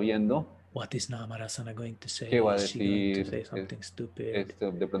mundo te está viendo. What is Namarasana going to say? ¿Qué va a Is she going to decir? say something stupid?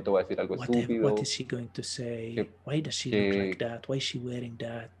 De pronto va a decir algo estúpido. What is she going to say? Why does she look like that? Why is she wearing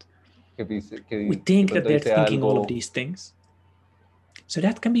that? We think that they're thinking all of these things. So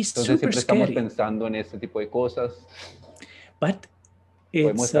that can be super scary. Estamos pensando en este tipo de cosas. But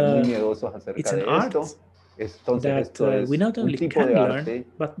podemos estar muy miedosos acerca de esto. Entonces esto es we not only un tipo de arte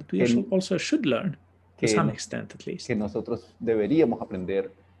but we also should learn to some extent at least. Que nosotros deberíamos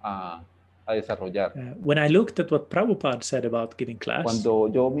aprender a desarrollar. When I looked at what Prabhupada said about giving class, cuando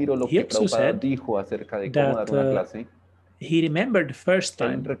yo miro lo que Prabhupada dijo acerca de cómo dar una clase, he remembered the first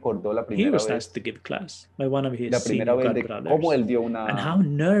time he was vez, asked to give class by one of his la primera senior vez God de brothers, cómo él dio una and how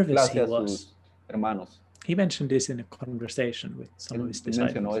nervous he clase a was. sus hermanos. He mentioned this in a conversation with some of his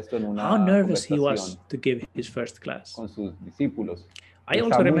disciples. Esto en una how nervous he was to give his first class. Con sus discípulos. I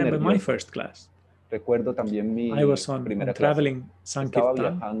also remember my first class. Recuerdo también mi I was on traveling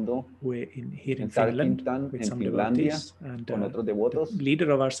Sankirtan here in Finland with some devotees, and the leader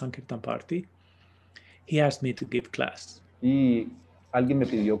of our Sankirtan party, he asked me to give class. Y alguien me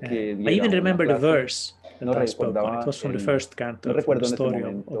pidió que I even remember the verse that I spoke on. It was from the first canto, from the story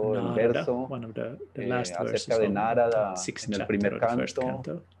of Narada, one of the last verses of the sixth chapter of the first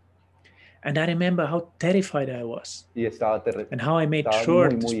canto. And I remember how terrified I was, and how I made sure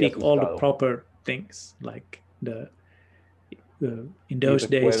to speak all the proper things, like in those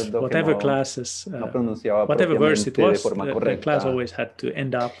days, whatever classes, whatever verse it was, the class always had to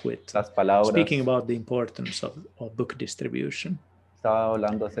end up with speaking about the importance of book distribution.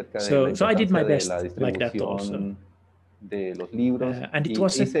 So I did my best like that also. And it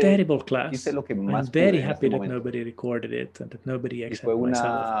was a terrible class. I'm very happy that nobody recorded it and that nobody except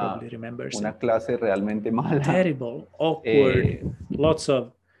myself probably remembers una it. Clase realmente mala. Terrible, awkward, lots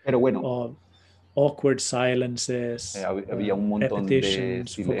of awkward silences, había un montón de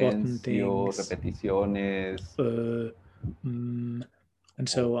repetitions, forgotten silencio, things, repeticiones, and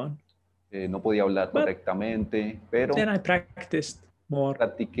so on. no podía hablar But correctamente, pero then I practiced more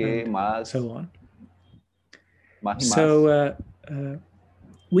practiqué and más, so on. más y más. So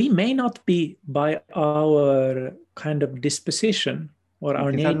we may not be by our kind of disposition or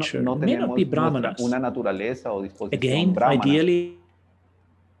our Quizás nature, no we may not be tenemos brahmanas. una naturaleza o disposición Again, brahmana. ideally,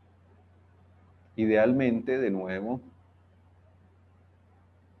 Idealmente, de nuevo,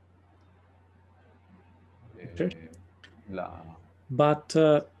 but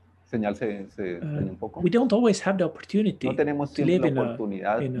señal se dañó un poco. we don't always have the opportunity No tenemos to siempre live la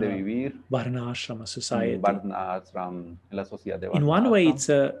oportunidad in de a vivir varnashrama society. Varnashram, en la sociedad de In one way,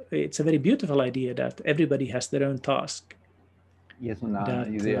 Varnashram. it's a very beautiful idea that everybody has their own task. Y es una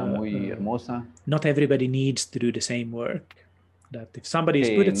idea muy hermosa. Not everybody needs to do the same work. That if somebody is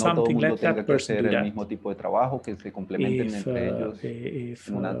good at something, let that person do el that. mismo tipo de trabajo, que se complementen entre ellos. If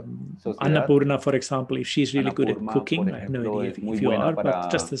en una sociedad, Annapurna, for example, if she's really good at cooking, ejemplo, I have no idea if you are,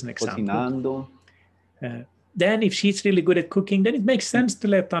 but just as an example. Cocinando. Then if she's really good at cooking, then it makes sense to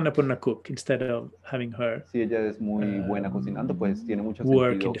let Annapurna cook instead of having her si ella es muy buena cocinando, pues tiene mucho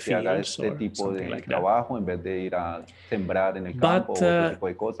sentido que haga este tipo de trabajo en vez de ir a sembrar en el campo o otro tipo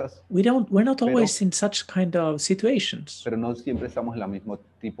de cosas. We're not always in such kind of situations. Pero no siempre estamos en el mismo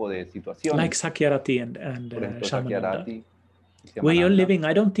tipo de situaciones. Like Sakyarati and por ejemplo, Shamananda. Sakyarati, Where you're living,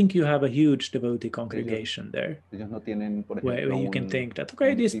 I don't think you have a huge devotee congregation there. Ellos no tienen, por ejemplo, where you can think that,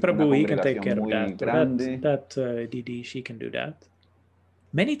 okay, this Prabhu, he can take care of that. Or that Didi, she can do that.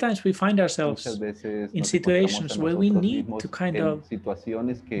 Many times we find ourselves in situations where we need to kind of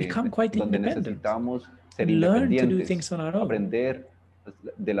become quite independent, learn to do things on our own. Aprender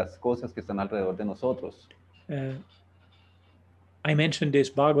de las cosas que están alrededor de nosotros. I mentioned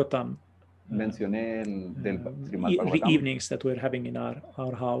this Bhagavatam. Mencioné del Srimad Bhagavatam. Evenings that we're having in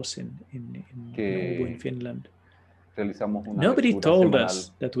our house in Finland. Nobody told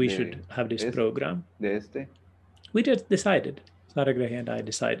us that we should have this program. We just decided. Saragrahi and I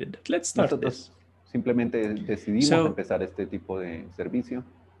decided that let's start this. Simplemente decidimos empezar este tipo de servicio.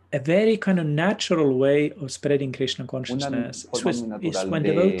 A very kind of natural way of spreading Krishna consciousness is when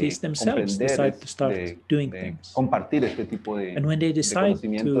devotees themselves decide to start doing things. Compartir este tipo de and when they decide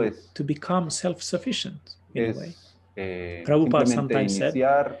to become self-sufficient in a way. Prabhupada sometimes said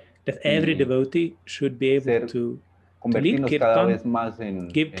that every devotee should be able to lead kirtan,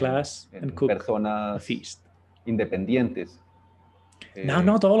 give class, and cook a feast. Independientes. Now,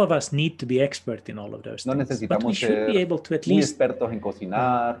 not all of us need to be expert in all of those things, but we should be able to at least expertos en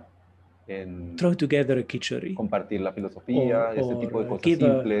cocinar, throw together a khichdi, compartir la filosofía, ese tipo de cosas give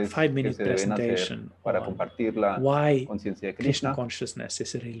simples a 5-minute presentation para compartir la conciencia de Krishna consciousness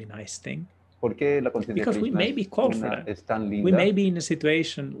is a really nice thing. Porque la conciencia de Krishna we may be called for that. Es tan linda. We may be in a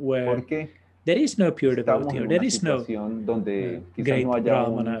situation where there is no pure devotee, or there is no great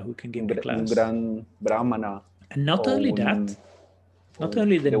brahmana who can give the class. Un gran brahmana. And not only that, not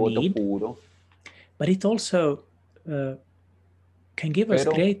only the need, but it also can give us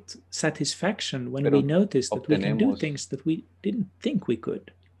great satisfaction when we notice that we can do things that we didn't think we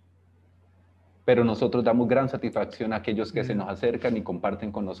could. Pero nosotros damos gran satisfacción a aquellos que se nos acercan y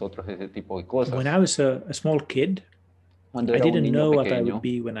comparten con nosotros ese tipo de cosas. When I was a small kid, I didn't know what I would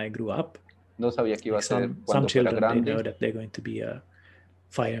be when I grew up. No sabía que iba a ser cuando fuera grande. They know that they're going to be a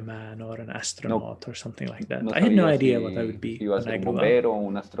fireman or an astronaut or something like that. I had no idea what I would be when I grew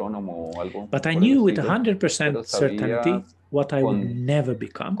up. But I knew with 100% certainty what I would never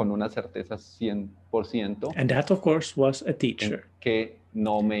become. Con una certeza 100%. And that, of course, was a teacher. Que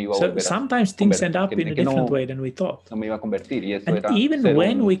no me iba a sometimes things end up in a different way than we thought. No me iba a convertir, y eso and era even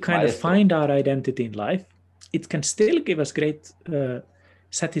when we kind of find our identity in life, it can still give us great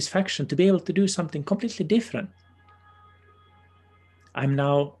satisfaction to be able to do something completely different. I'm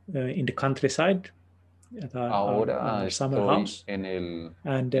now in the countryside at our summer house. En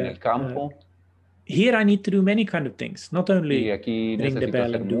el campo. Here I need to do many kind of things, not only ring the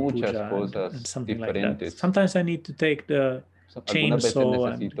bell and do puja and something like that. Sometimes I need to take the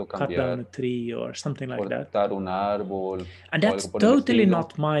chainsaw and cut down a tree or something like that. Un árbol, and that's totally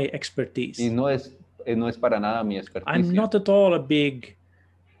not my expertise. Y no es para nada mi expertise. I'm not at all a big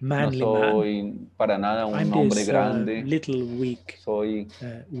manly man. Para nada un hombre grande. Little weak,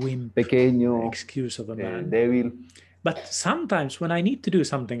 wimp, pequeño, excuse of a man. Débil. But sometimes when I need to do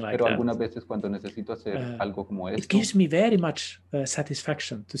something like that, algunas veces cuando necesito hacer algo como esto, it gives me very much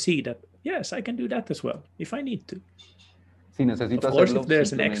satisfaction to see that, yes, I can do that as well, if I need to. Si necesito of course, if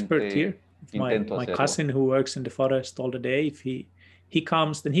there's an expert here, my cousin who works in the forest all the day, if he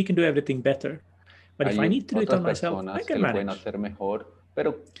comes, then he can do everything better. But if I need to do it on myself, I can manage.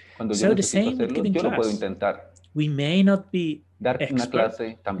 So the same with giving class. We may not be Dar una expert, clase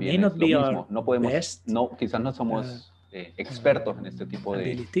may también not es lo be mismo. our No podemos, best quizás no somos expertos en este tipo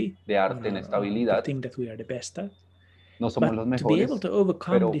ability, de arte, en or esta the habilidad. thing that we are the best at. No somos But los to be able mejores, to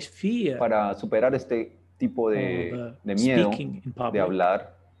overcome pero this fear para superar este tipo of de miedo speaking in de public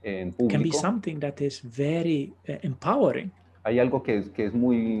hablar en can be público, something that is very empowering. hay algo que es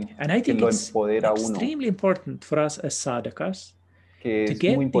muy, And I que think lo it's empodera a uno, extremely important for us as sadhakas que to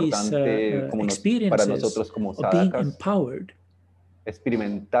es muy get these importante para experiences nosotros como of being sadhakas, empowered.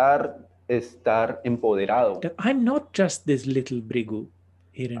 experimentar estar empoderado. That I'm not just this little Bhrigu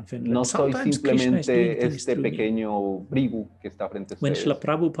here in Finland. No soy Sometimes Krishna is doing simplemente things este through me. pequeño Bhrigu que está frente a When ustedes. Srila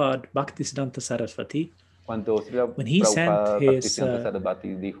Prabhupada Bhaktisiddhanta Saraswati, Cuando Srila when he sent Prabhupada his Bhaktisiddhanta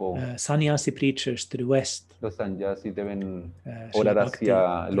Saraswati dijo, sannyasi preachers to the west, los sannyasis deben Srila orar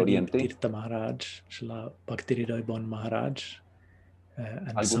hacia el Bhakti oriente. Tirtha Maharaj, Srila Bhakti Hriday Bon Maharaj, and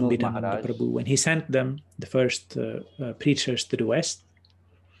Algunos Samvidananda Maharaj, Prabhu, when he sent them, the first preachers to the west,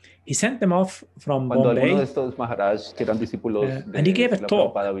 he sent them off from cuando algunos de Bombay, estos Maharaj que eran discípulos and he de gave a Srila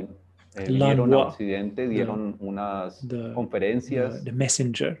talk, Prabhupada vinieron a Lanwa, Occidente, dieron unas conferencias the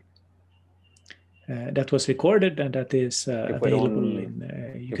messenger, that was recorded and that is available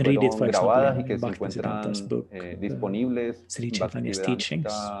in, you can read it, for example, in Bhaktisiddhanta's book, disponibles, Sri Chaitanya's teachings.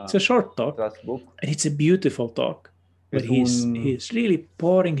 Bhaktivedanta It's a short talk, book. and it's a beautiful talk, where he's really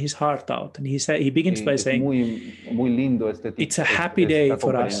pouring his heart out, and he begins by saying, muy lindo este it's a happy day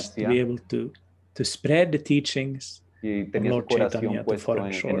for us to be able to spread the teachings of Lord Chaitanya to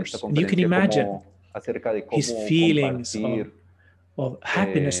foreign shores. And you can imagine his feelings of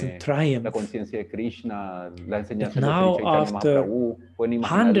happiness and triumph. La conciencia de Krishna, la enseñanza that now, after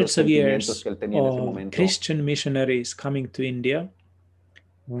hundreds of years of Christian missionaries coming to India,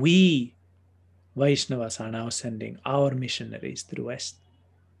 we Vaishnavas are now sending our missionaries to the West.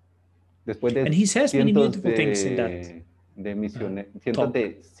 And he says many beautiful things in that.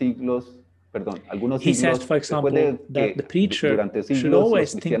 He says, for example, that the preacher should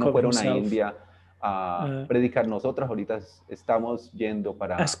always think of himself predicar. Nosotros ahorita estamos yendo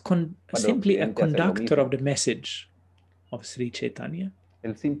as simply a conductor of the message of Sri Chaitanya.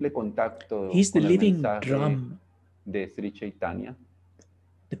 El simple contacto He's the con living el drum. De Sri Chaitanya.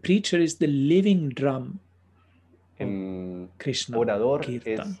 The preacher is the living drum El Krishna orador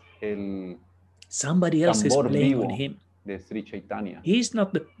Kirtan. Es el somebody else is playing on him. De Sri Chaitanya. He's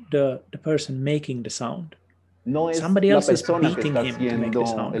not the person making the sound. No es somebody la else is persona beating que está him to make the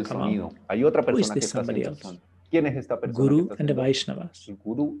sound el come sonido. out. Hay otra Who is persona que this está somebody haciendo el else? sonido. ¿Quién es esta persona Guru que está and the haciendo? Vaishnavas. El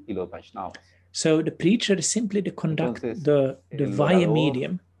Guru y los Vaishnavas. So the preacher is simply the Entonces, the via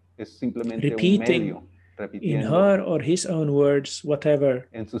medium, es simplemente repeating un medio, in her or his own words whatever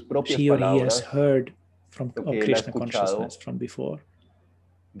en sus propias she or he has palabras, heard from lo of que él ha Krishna escuchado consciousness from before.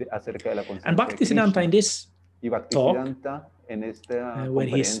 Acerca de la conciencia And de Bhaktisiddhanta Krishna. in this Y Bhaktisiddhanta en esta when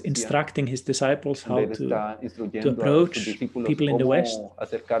he's conferencia, instructing his disciples how donde él to está instruyendo a sus approach discípulos people in the West, cómo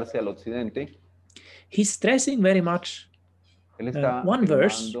acercarse al occidente, he's stressing very much él está one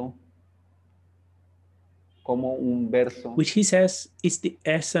verse, afirmando como un verso, which he says is the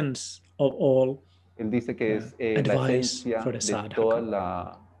essence of all él dice que es la advice esencia for a de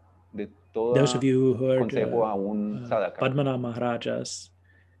sadhaka. todo Those of you who heard consejo a un sadhaka. Padmanabha Maharaja's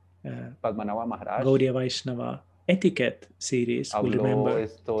Padmanabha Maharaj Gaudiya Vaishnava etiquette series will remember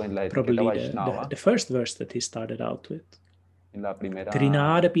esto en la probably Vaishnava, the first verse that he started out with. En la primera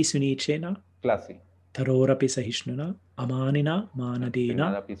Trinadapi sunichena clase. Tarorapi sahishnuna amanina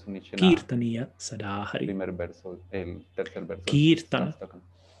manadena kirtaniya sadahari. Primer verso, el tercer verso. Kirtana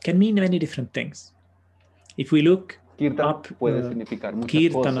can mean many different things. If we look Kirtan up puede significar muchas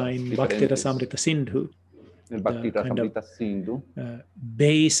Kirtana cosas in Bhakti Rasamrita Sindhu, el Bhakti Rasamrita Sindhu,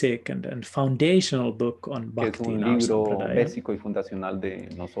 basic and foundational book on Bhakti, que es un libro básico y fundacional de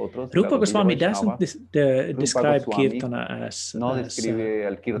nosotros. Rupa Goswami doesn't describe Kirtana as,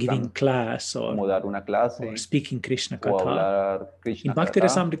 giving class or speaking Krishna Katha. In Bhakti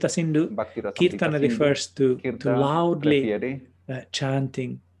Rasamrita Sindhu, Kirtana refers to loudly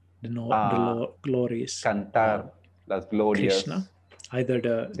chanting the glories cantar las glorias Krishna, either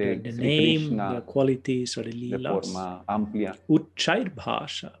the name, the qualities, or the leelas. Uchchair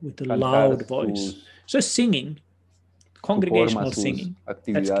bhasha, with a loud voice. So singing, congregational singing, that's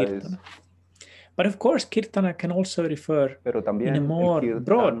Kirtana. But of course, Kirtana can also refer, in a more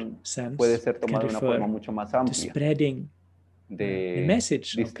broad sense, can refer to spreading the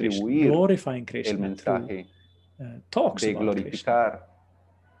message of Krishna, glorifying Krishna through talks about Krishna.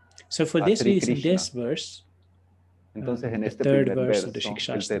 So for this reason, this verse Entonces, en the este third primer verse of the verso,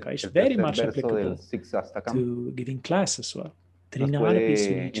 Shikshastaka is el very tercer much verso applicable del Siksastakam to giving class as well. nos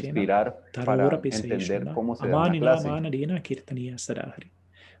puede inspirar para entender cómo se da una clase.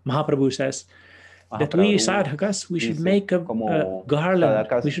 Mahaprabhu says that we sadhakas, we should dice, make a como garland,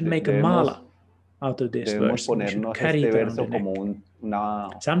 sadhakas, we should make a mala out of this verse. We should carry it around the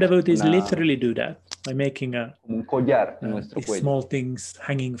neck. Some devotees literally do that by making un collar en nuestro cuello. Small things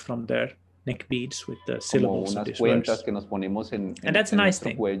hanging from their neck beads with the syllables of this verse. Que nos ponemos en that's a nice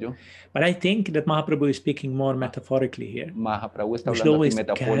thing. Cuello. But I think that Mahaprabhu is speaking more metaphorically here. Mahaprabhu está we should always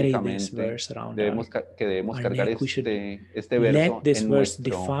carry this verse around debemos cargar neck. We should este verso let this verse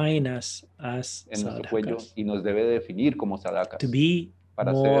define us as en nuestro cuello y nos debe definir como sadhakas. To be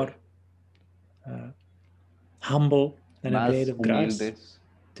para more humble than a blade of humildes, grass,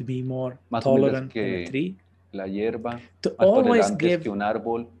 to be more tolerant than a tree, la hierba, to always give que un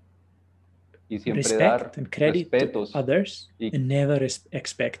árbol, y siempre respect and credit to others and never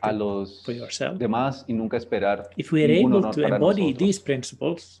expect a los for yourself. Demás y nunca esperar. If we are able to embody these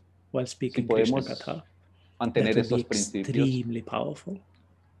principles while speaking Krishna Katha, mantener that would be principios extremely powerful.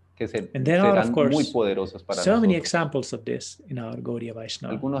 And there are, of course, muy poderosos para so many examples of this in our Gaudiya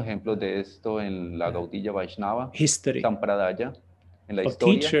Vaishnava. Algunos ejemplos de esto en la Gaudiya Vaishnava, history, Sampradaya, en la of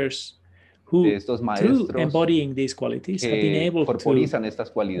historia teachers who, de estos maestros through embodying these qualities, have been able corporizan estas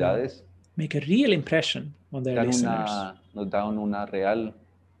cualidades, make a real impression on their listeners. Nos dan una real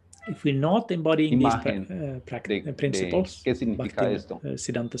if we're not embodying these principles, ¿qué significa esto?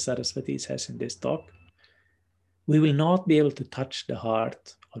 Siddhanta Saraswati says in this talk, we will not be able to touch the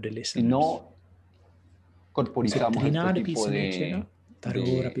heart of the listeners. Si no corporizamos este tipo de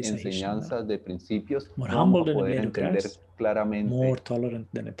enseñanzas, de principios, more humble than a poder blade of grass, claramente, more tolerant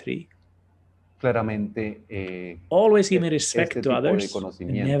than a tree. Claramente, always giving respect to others,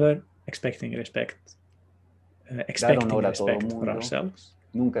 and never expecting respect. Expecting respect for ourselves.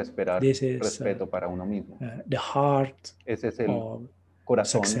 Nunca esperar respeto para uno mismo. The heart Ese es el of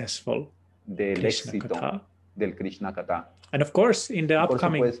corazón successful del Krishna éxito Katha. Del Krishna Katha. And of course, in the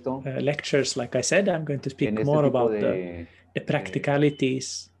upcoming lectures, like I said, I'm going to speak more about the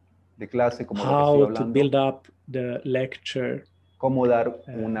practicalities, de clase, como how to build up the lecture, cómo dar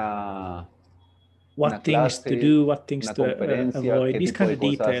what things to do, what things to avoid, these kind of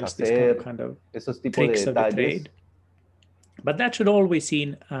details, these kind of tricks of the trade. But that should all be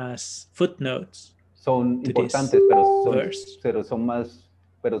seen as footnotes. Son importantes,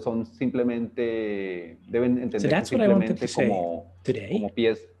 pero son simplemente, deben entender simplemente como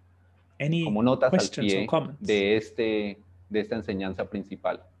pies, como notas al pie de esta enseñanza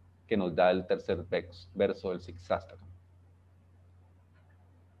principal que nos da el tercer verso del Siksastakam.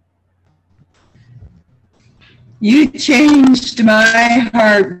 You changed my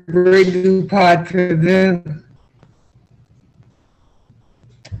heart, Bhrigupada.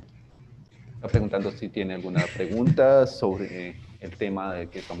 Está preguntando si tiene alguna pregunta sobre el tema de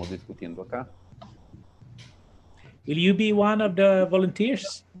que estamos discutiendo acá. Will you be one of the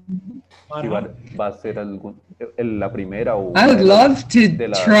volunteers? Si va a ser la primera o I would love to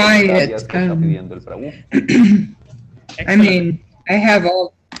try it. I mean, I have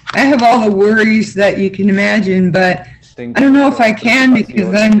all the worries that you can imagine, but I don't know if I can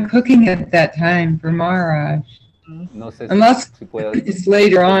because I'm cooking at that time for Maharaj. Unless it's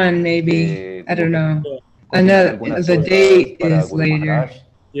later on, maybe. I don't know. The date is later.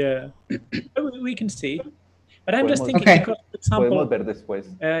 Yeah, we can see. But I'm just thinking, because, for example,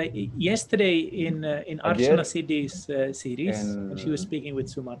 yesterday in Archana Siddhi's series, when she was speaking with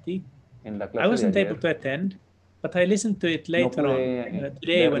Sumati, I wasn't able to attend, but I listened to it later on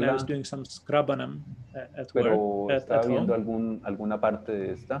today when I was doing some scrubbanam at work, at home.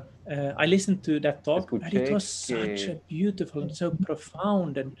 I listened to that talk, and it was such a beautiful and so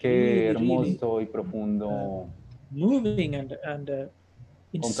profound and really moving and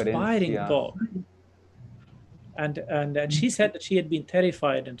inspiring talk. And she said that she had been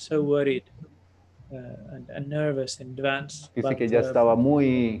terrified and so worried and nervous in advance. Dice que ella estaba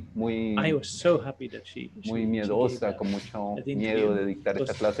muy I was so happy that muy miedosa, con mucho miedo de dictar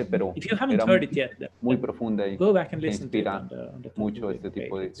esta clase, pero if you haven't heard it yet, muy profunda y go back and listen inspira to it on the mucho este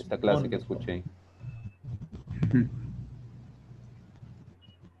tipo de esta clase que escuché.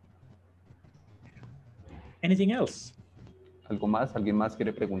 Anything else? ¿Algo más? ¿Alguien más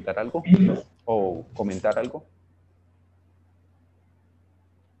quiere preguntar algo o comentar algo?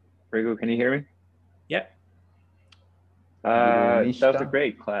 Bhrigu, can you hear me? Yeah. That was a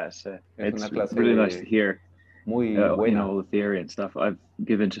great class. It's really nice to hear you know, the theory and stuff. I've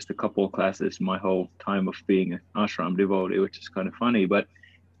given just a couple of classes my whole time of being an ashram devotee, which is kind of funny. But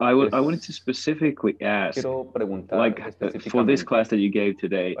I wanted to specifically ask, like for this class that you gave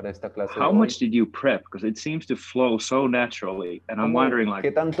today, how much did you prep? Because it seems to flow so naturally, and I'm wondering like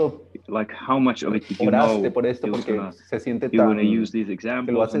how much of it did you know you're gonna use these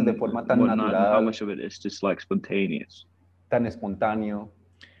examples and whatnot, and how much of it is just like spontaneous? Tan espontáneo.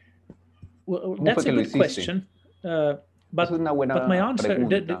 Well, that's a good question. But my answer,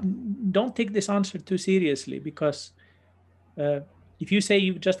 don't take this answer too seriously, because if you say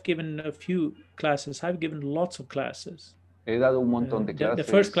you've just given a few classes, I've given lots of classes. He dado un montón de clases. The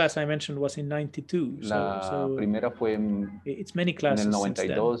first class I mentioned was in 92. So primera fue it's many classes en el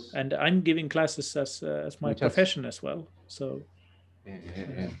 92. Since then. And I'm giving classes as my profession as well. So he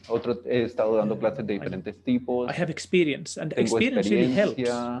estado dando clases de diferentes tipos. I have experience, and experience really helps.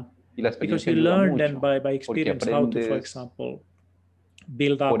 Because you learn then by experience how to, for example,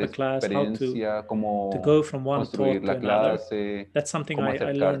 build up a class, how to go from one thought to another. That's something I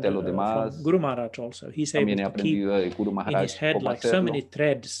learned from Guru Maharaj also. He's able to keep in his head like so many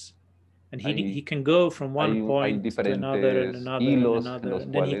threads, and he can go from one point to another and another and another,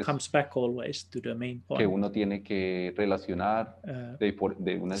 and then he comes back always to the main point.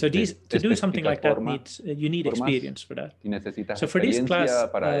 So to do something like that you need experience for that. So for this class,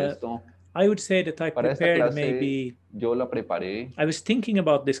 I would say that I prepared maybe. I was thinking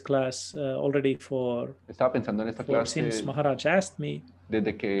about this class already since Maharaj asked me.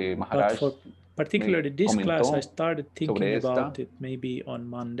 But for particularly this class, I started thinking about it maybe on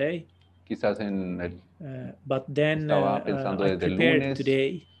Monday. But then I prepared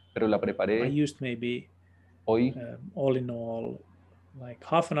today. I used maybe all in all like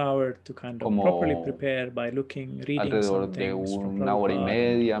half an hour to kind of properly prepare by reading some things from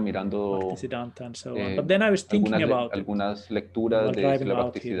Bhaktisiddhanta and so on. But then I was thinking about it while driving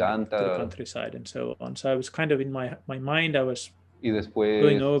out here to the countryside and so on. So I was kind of in my mind, I was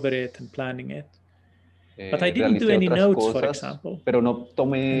going over it and planning it. But I didn't do any notes, for example.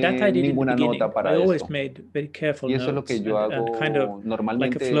 And that I did in the beginning. I always made very careful notes and kind of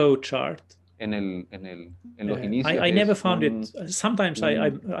like a flow chart. I never found it. Sometimes I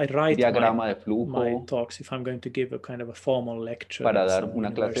write my talks if I'm going to give a kind of a formal lecture.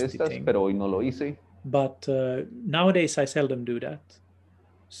 But nowadays I seldom do that.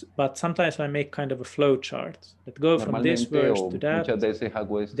 But sometimes I make kind of a flow chart that go from this verse to that,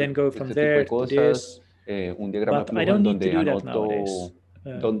 then go from there to this. But I don't need to do that nowadays.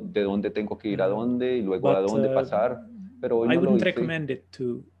 De dónde tengo que ir a dónde y luego a dónde pasar. Pero I wouldn't recommend it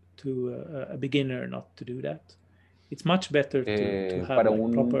to a beginner not to do that. It's much better to have para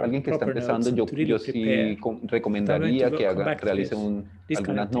proper alguien que está empezando, yo sí recomendaría que realice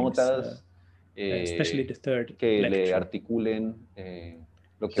algunas notas, especially the third que lecture. Le articulen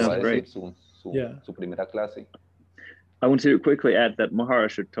lo que va a decir su primera clase. I want to quickly add that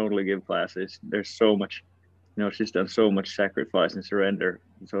Maharaj should totally give classes. There's so much, she's done so much sacrifice and surrender.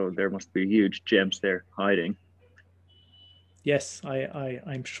 So there must be huge gems there hiding. Yes,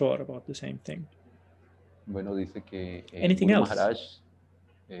 I'm sure about the same thing. Bueno, dice que anything else? Maharaj,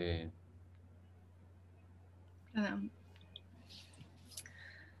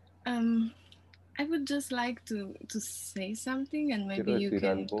 I would just like to say something, and maybe you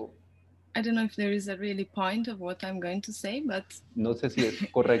can. I don't know if there is a really point of what I'm going to say, but no sé si es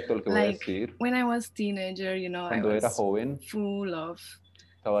correcto lo que voy a decir. When I was teenager, I was full of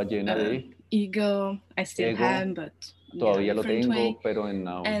ego. I still am, but todavía lo tengo, pero en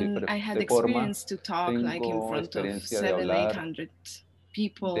and I had experience to talk like in front of 700-800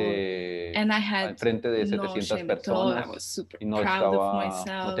 people, and I had no shame at all. I was super proud of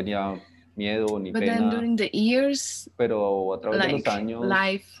myself. No tenía miedo ni but pena. Then during the years, pero a través de los años,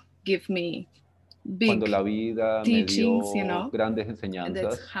 life give me big cuando la vida teachings, me dio grandes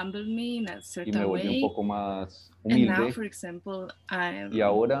enseñanzas, that humbled me in a certain y me volví way. un poco más humilde. And now, for example, y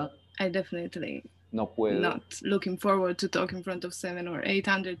ahora I definitely no puedo, not looking forward to talk in front of 700 or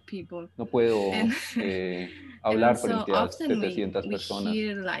 800 people. No puedo hablar frente a 700 personas. We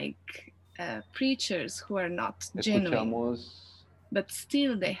hear like preachers who are not genuine, but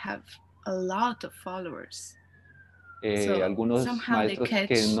still they have a lot of followers. Algunos maestros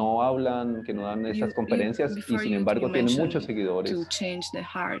que no hablan, que no dan esas conferencias y sin embargo tienen muchos seguidores. To change the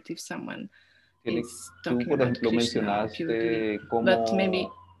heart if someone Tú, por ejemplo, mencionaste cómo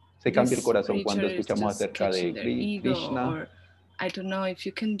se cambia el corazón cuando escuchamos acerca de Krishna. I don't know if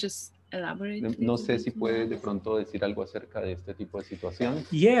you can just elaborate. No sé si puedes de pronto decir algo acerca de este tipo de situaciones.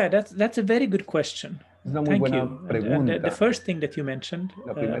 Yeah, that's a very good question. Es una muy buena pregunta. And the first thing that you mentioned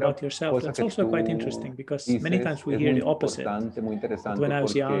about yourself, that's also quite interesting because many times we hear the opposite. But when I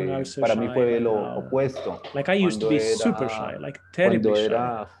was young, I was so para shy. mí fue lo opuesto. Like I used to be super shy, like terribly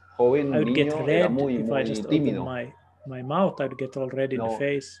shy. Joven, I would get niño, red muy, if I just tímido. opened my mouth. I would get all red in the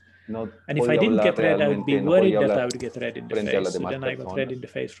face. No and if I didn't get red, I would be worried that I would get red in the face. So then I got red in the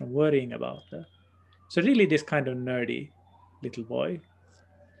face from worrying about that. So really this kind of nerdy little boy.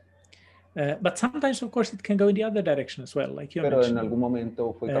 But sometimes, of course, it can go in the other direction as well, like you mentioned. En algún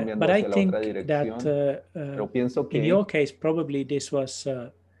momento fue cambiando but I hacia think la otra dirección. Pero pienso que in your case, probably this was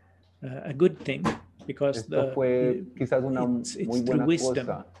a good thing because quizás una it's muy through buena wisdom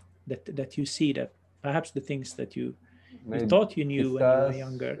cosa. that you see that perhaps the things that you thought you knew when you were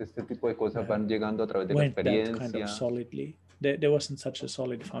younger este tipo de cosas van llegando a través de la experiencia. That kind of solidly. There wasn't such a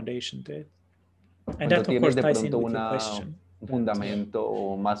solid foundation to it. And that, of course, ties in with your question. Un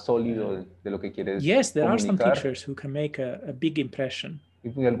fundamento más sólido de lo que quieres yes, there comunicar. are some teachers who can make a big impression,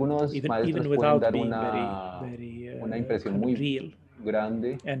 y algunos even without being very impresión muy real.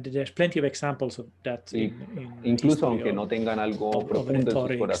 Grande. And there's plenty of examples of that incluso aunque no tengan algo profundo en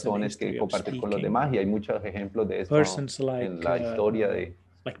sus corazones que compartir con los demás, y hay muchos ejemplos de esto en la historia de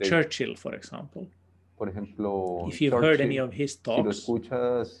Churchill, for example. Por ejemplo, if you've heard any of his talks, si lo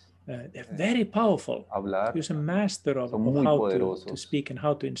escuchas, they're very powerful. Hablar, he was a master of how to speak and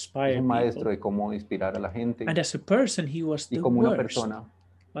how to inspire un maestro people. De cómo inspirar a la gente. And as a person, he was the como worst. Una persona,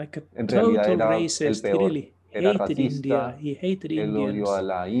 like a total racist. He really hated India. He hated Indians. A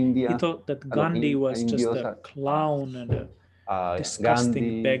la India. He thought that Gandhi was just a clown and a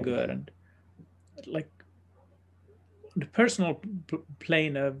disgusting beggar, and like the personal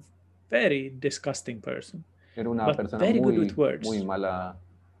plane, a very disgusting person. Era una but persona very muy, good with words. Muy mala.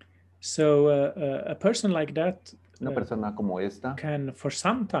 So a person like that una persona como esta can, for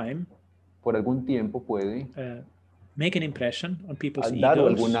some time, por algún tiempo puede make an impression on people's dar egos,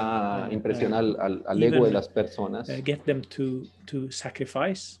 alguna impresión al ego de las personas, get them to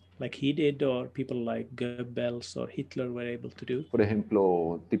sacrifice like he did, or people like Goebbels or Hitler were able to do. Por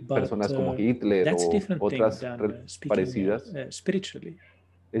ejemplo, personas como Hitler o otras parecidas. Spiritually.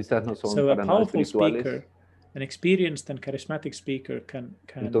 Estas no son so para a nada powerful espirituales. Speaker, an experienced and charismatic speaker can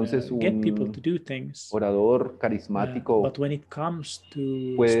Entonces, get people to do things. Orador carismático but when it comes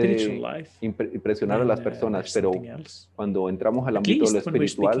to puede spiritual life, impresionar a las personas, pero cuando entramos al ámbito de lo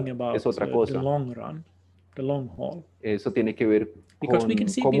espiritual es otra cosa. The long run, the long haul. Eso tiene que ver con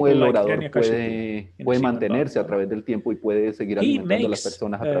cómo el orador puede mantenerse a través del tiempo y puede seguir alimentando a las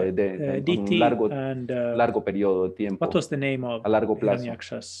personas a través de un largo periodo de tiempo. What was the name of a largo plazo.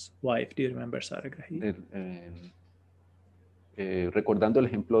 Hiranyaksha's wife? Do you remember, Saragrahi? Recordando el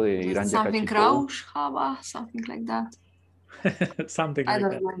ejemplo de Hiranyaksha. Something Raushava, something like that. Something like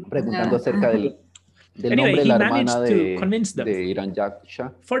that. Preguntando acerca del nombre de la hermana de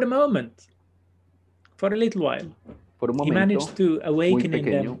Hiranyaksha. For the moment, for a little while. Por un he momento, managed to awaken in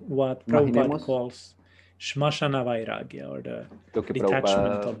pequeño, them what Prabhupada calls Shmashana Vairagya, or the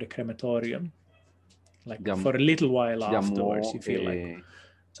detachment of the crematorium. Like for a little while afterwards, you feel like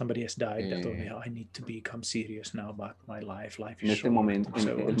somebody has died, that I need to become serious now about my life. Life is short.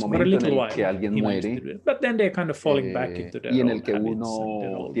 For a little while, que alguien muere, but then they're kind of falling back into their y en el que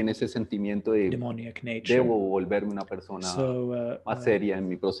uno tiene ese sentimiento de demoniac nature. Debo volverme una persona más seria en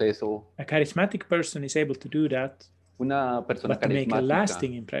mi proceso. A charismatic person is able to do that. Una persona carismática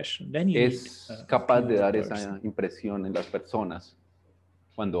es capaz de dar esa impresión en las personas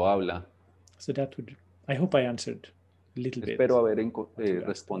cuando habla. So that would, I hope I answered a little bit. Espero haber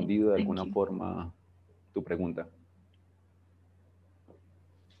respondido de alguna forma tu pregunta.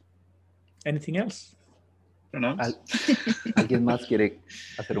 Anything else? ¿Alguien más quiere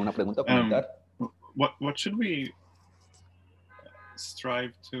hacer una pregunta o comentar? What should we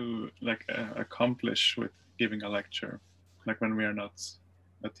strive to accomplish with giving a lecture, like when we are not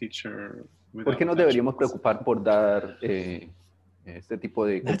a teacher? ¿Por qué nos deberíamos preocupar por dar este tipo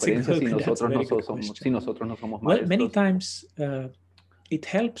de conferencias si nosotros no somos maestros? Well, many times it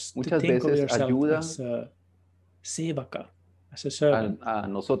helps Muchas to think veces of yourself ayuda as a sevaka, as a servant. A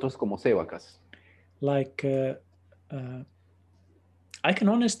nosotros como sévacas. Like I can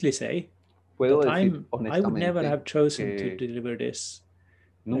honestly say Puedo that decir I would never honestamente have chosen to que deliver this.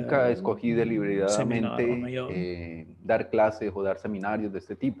 Nunca escogí deliberadamente dar clases o dar seminarios de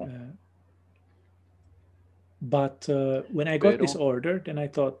este tipo. But when I got this order, then I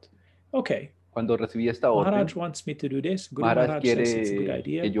thought, okay, cuando recibí esta orden, Maharaj wants me to do this. Guru Maharaj Maharaj quiere says it's a good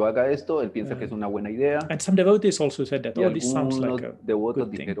idea. que yo haga esto, él piensa que es una buena idea. And some devotees also said that, Y oh, this sounds like a devotos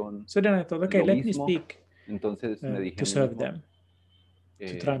good thing. dijeron So then I thought, okay, lo let me mismo. speak Entonces me dije to serve them.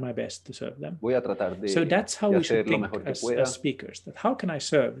 to try my best to serve them. Voy a tratar de, so that's how we should think as speakers. That how can I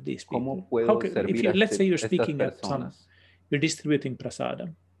serve these people? How can, if you, let's say you're speaking at some, you're distributing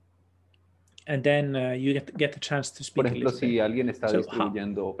prasadam, and then you get a chance to speak. Por ejemplo, si alguien está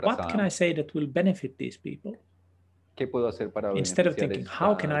distribuyendo prasadam, what can I say that will benefit these people? ¿Qué puedo hacer para Instead of thinking,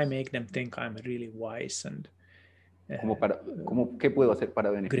 how can I make them think I'm really wise and ¿qué puedo hacer para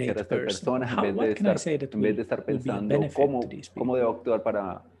beneficiar a estas personas en vez de estar pensando cómo debo actuar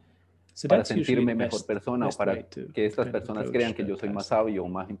para sentirme mejor persona o para que estas personas crean que yo soy más sabio o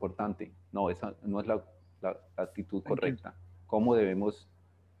más importante? No, esa no es la actitud correcta. ¿Cómo debemos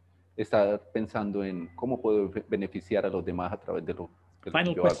estar pensando en cómo puedo beneficiar a los demás a través de lo que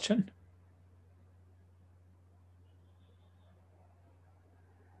yo hago?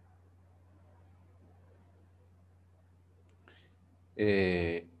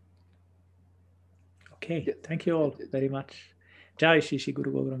 Okay, thank you all very much. Jai Shishi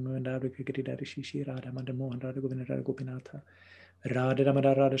Guru Govardhana Vikari Shishi Radha Madha Mohan Radha Govinda Radha Gopinatha Radha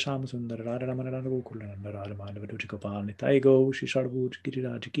Ramada Radha Shama Sundar Radha Ramada Radha Gokulanda Radha Madhava Dujikapal Nitai Go Shisharbuj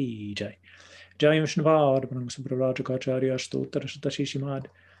Giriraj Ki Jai Jai Vishnuvad Pranamsapraraja Kacharya Stotra Shimad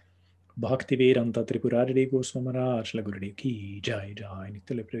Bhakti Vedanta Tripurari Goswamaraj Lagurdi Ki Jai Jai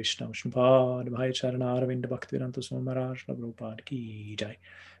Nitya Krishna Vishnuvad Bhai Charana Arvind Bhakti Vedanta Swamaraj Prabhupada Ki Jai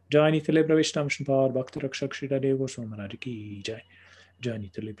Jai Nitya Vishnu Vishnuvad Bhakti Rakshak Shri Radhe Goswamaraj Ki Jai Jai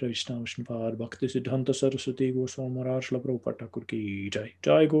Nitya Vishnu Vishnuvad Bhakti Siddhanta Saraswati Goswamaraj Prabhupada Thakur Ki Jai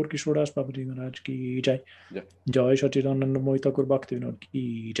Jai Gaur Kishoras Babaji Maharaj Ki Jai Jai Sachidananda Mohi Thakur Bhakti Vinod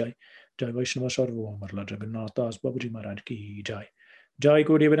Ki Jai Jai Vaishnava Sarva Amarla Jagannath Das Babaji Maharaj Ki Jai Jai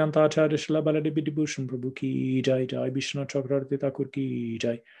Gauri Vedanta Acharya Srila Baladi Bhushan Prabhu Ki Jai Jai Vishnu Chakravarti Thakur Ki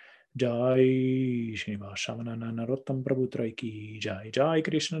Jai Jai Srinivas Shamanana Narottam Prabhu Trai Ki Jai Jai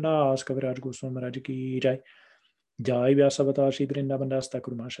Krishna Das Kaviraj Goswami Maharaj Ki Jai Jai Vyasavata Shri Vrindavan Das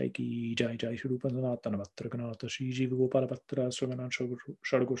Thakur Mahashai Ki Jai Jai Shri Rupa Sanatana Bhatra Ganata Shri Jiva Gopala Bhatra Sravanan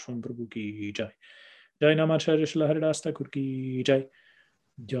Shad Goswami Prabhu Ki Jai Jai Namacharya Srila Haridas Thakur Ki Jai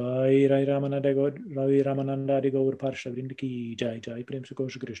Jai Rai Ramananda Gaur Parsha Vrind Ki Jai Jai Prem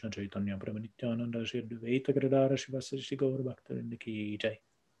Sukosha Krishna Chaitanya Pramanityananda Shri Advaita Gradara Shivasa Shri Gaur Bhakta Vrind Ki Jai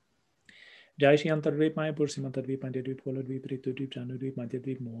Jai Shri Antardvip Mayapur Simantardvip Mandyadvip Koladvip Ritudvip Janudvip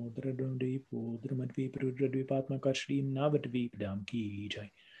Madhyadvip Modradvip Udramadvip Rudradvip Atmakar Shri Navadvip Dham Ki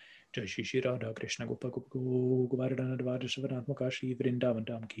Jai Jai Shri Shri Radha Krishna Gopa Govardhana Dvara Shivanatmaka Shri Vrindavan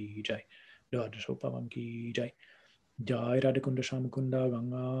Dham Ki Jai Radha Sopavam Ki Jai Jai Radhakunda Shamakunda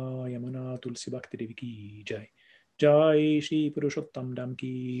Ganga Yamuna Tulsi Bhakti Devi Ki Jai Jai Shri Purushottam Dham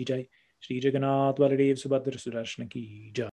Ki Jai Shri Jagannath Baladev Subhadra Sudarshana Ki Jai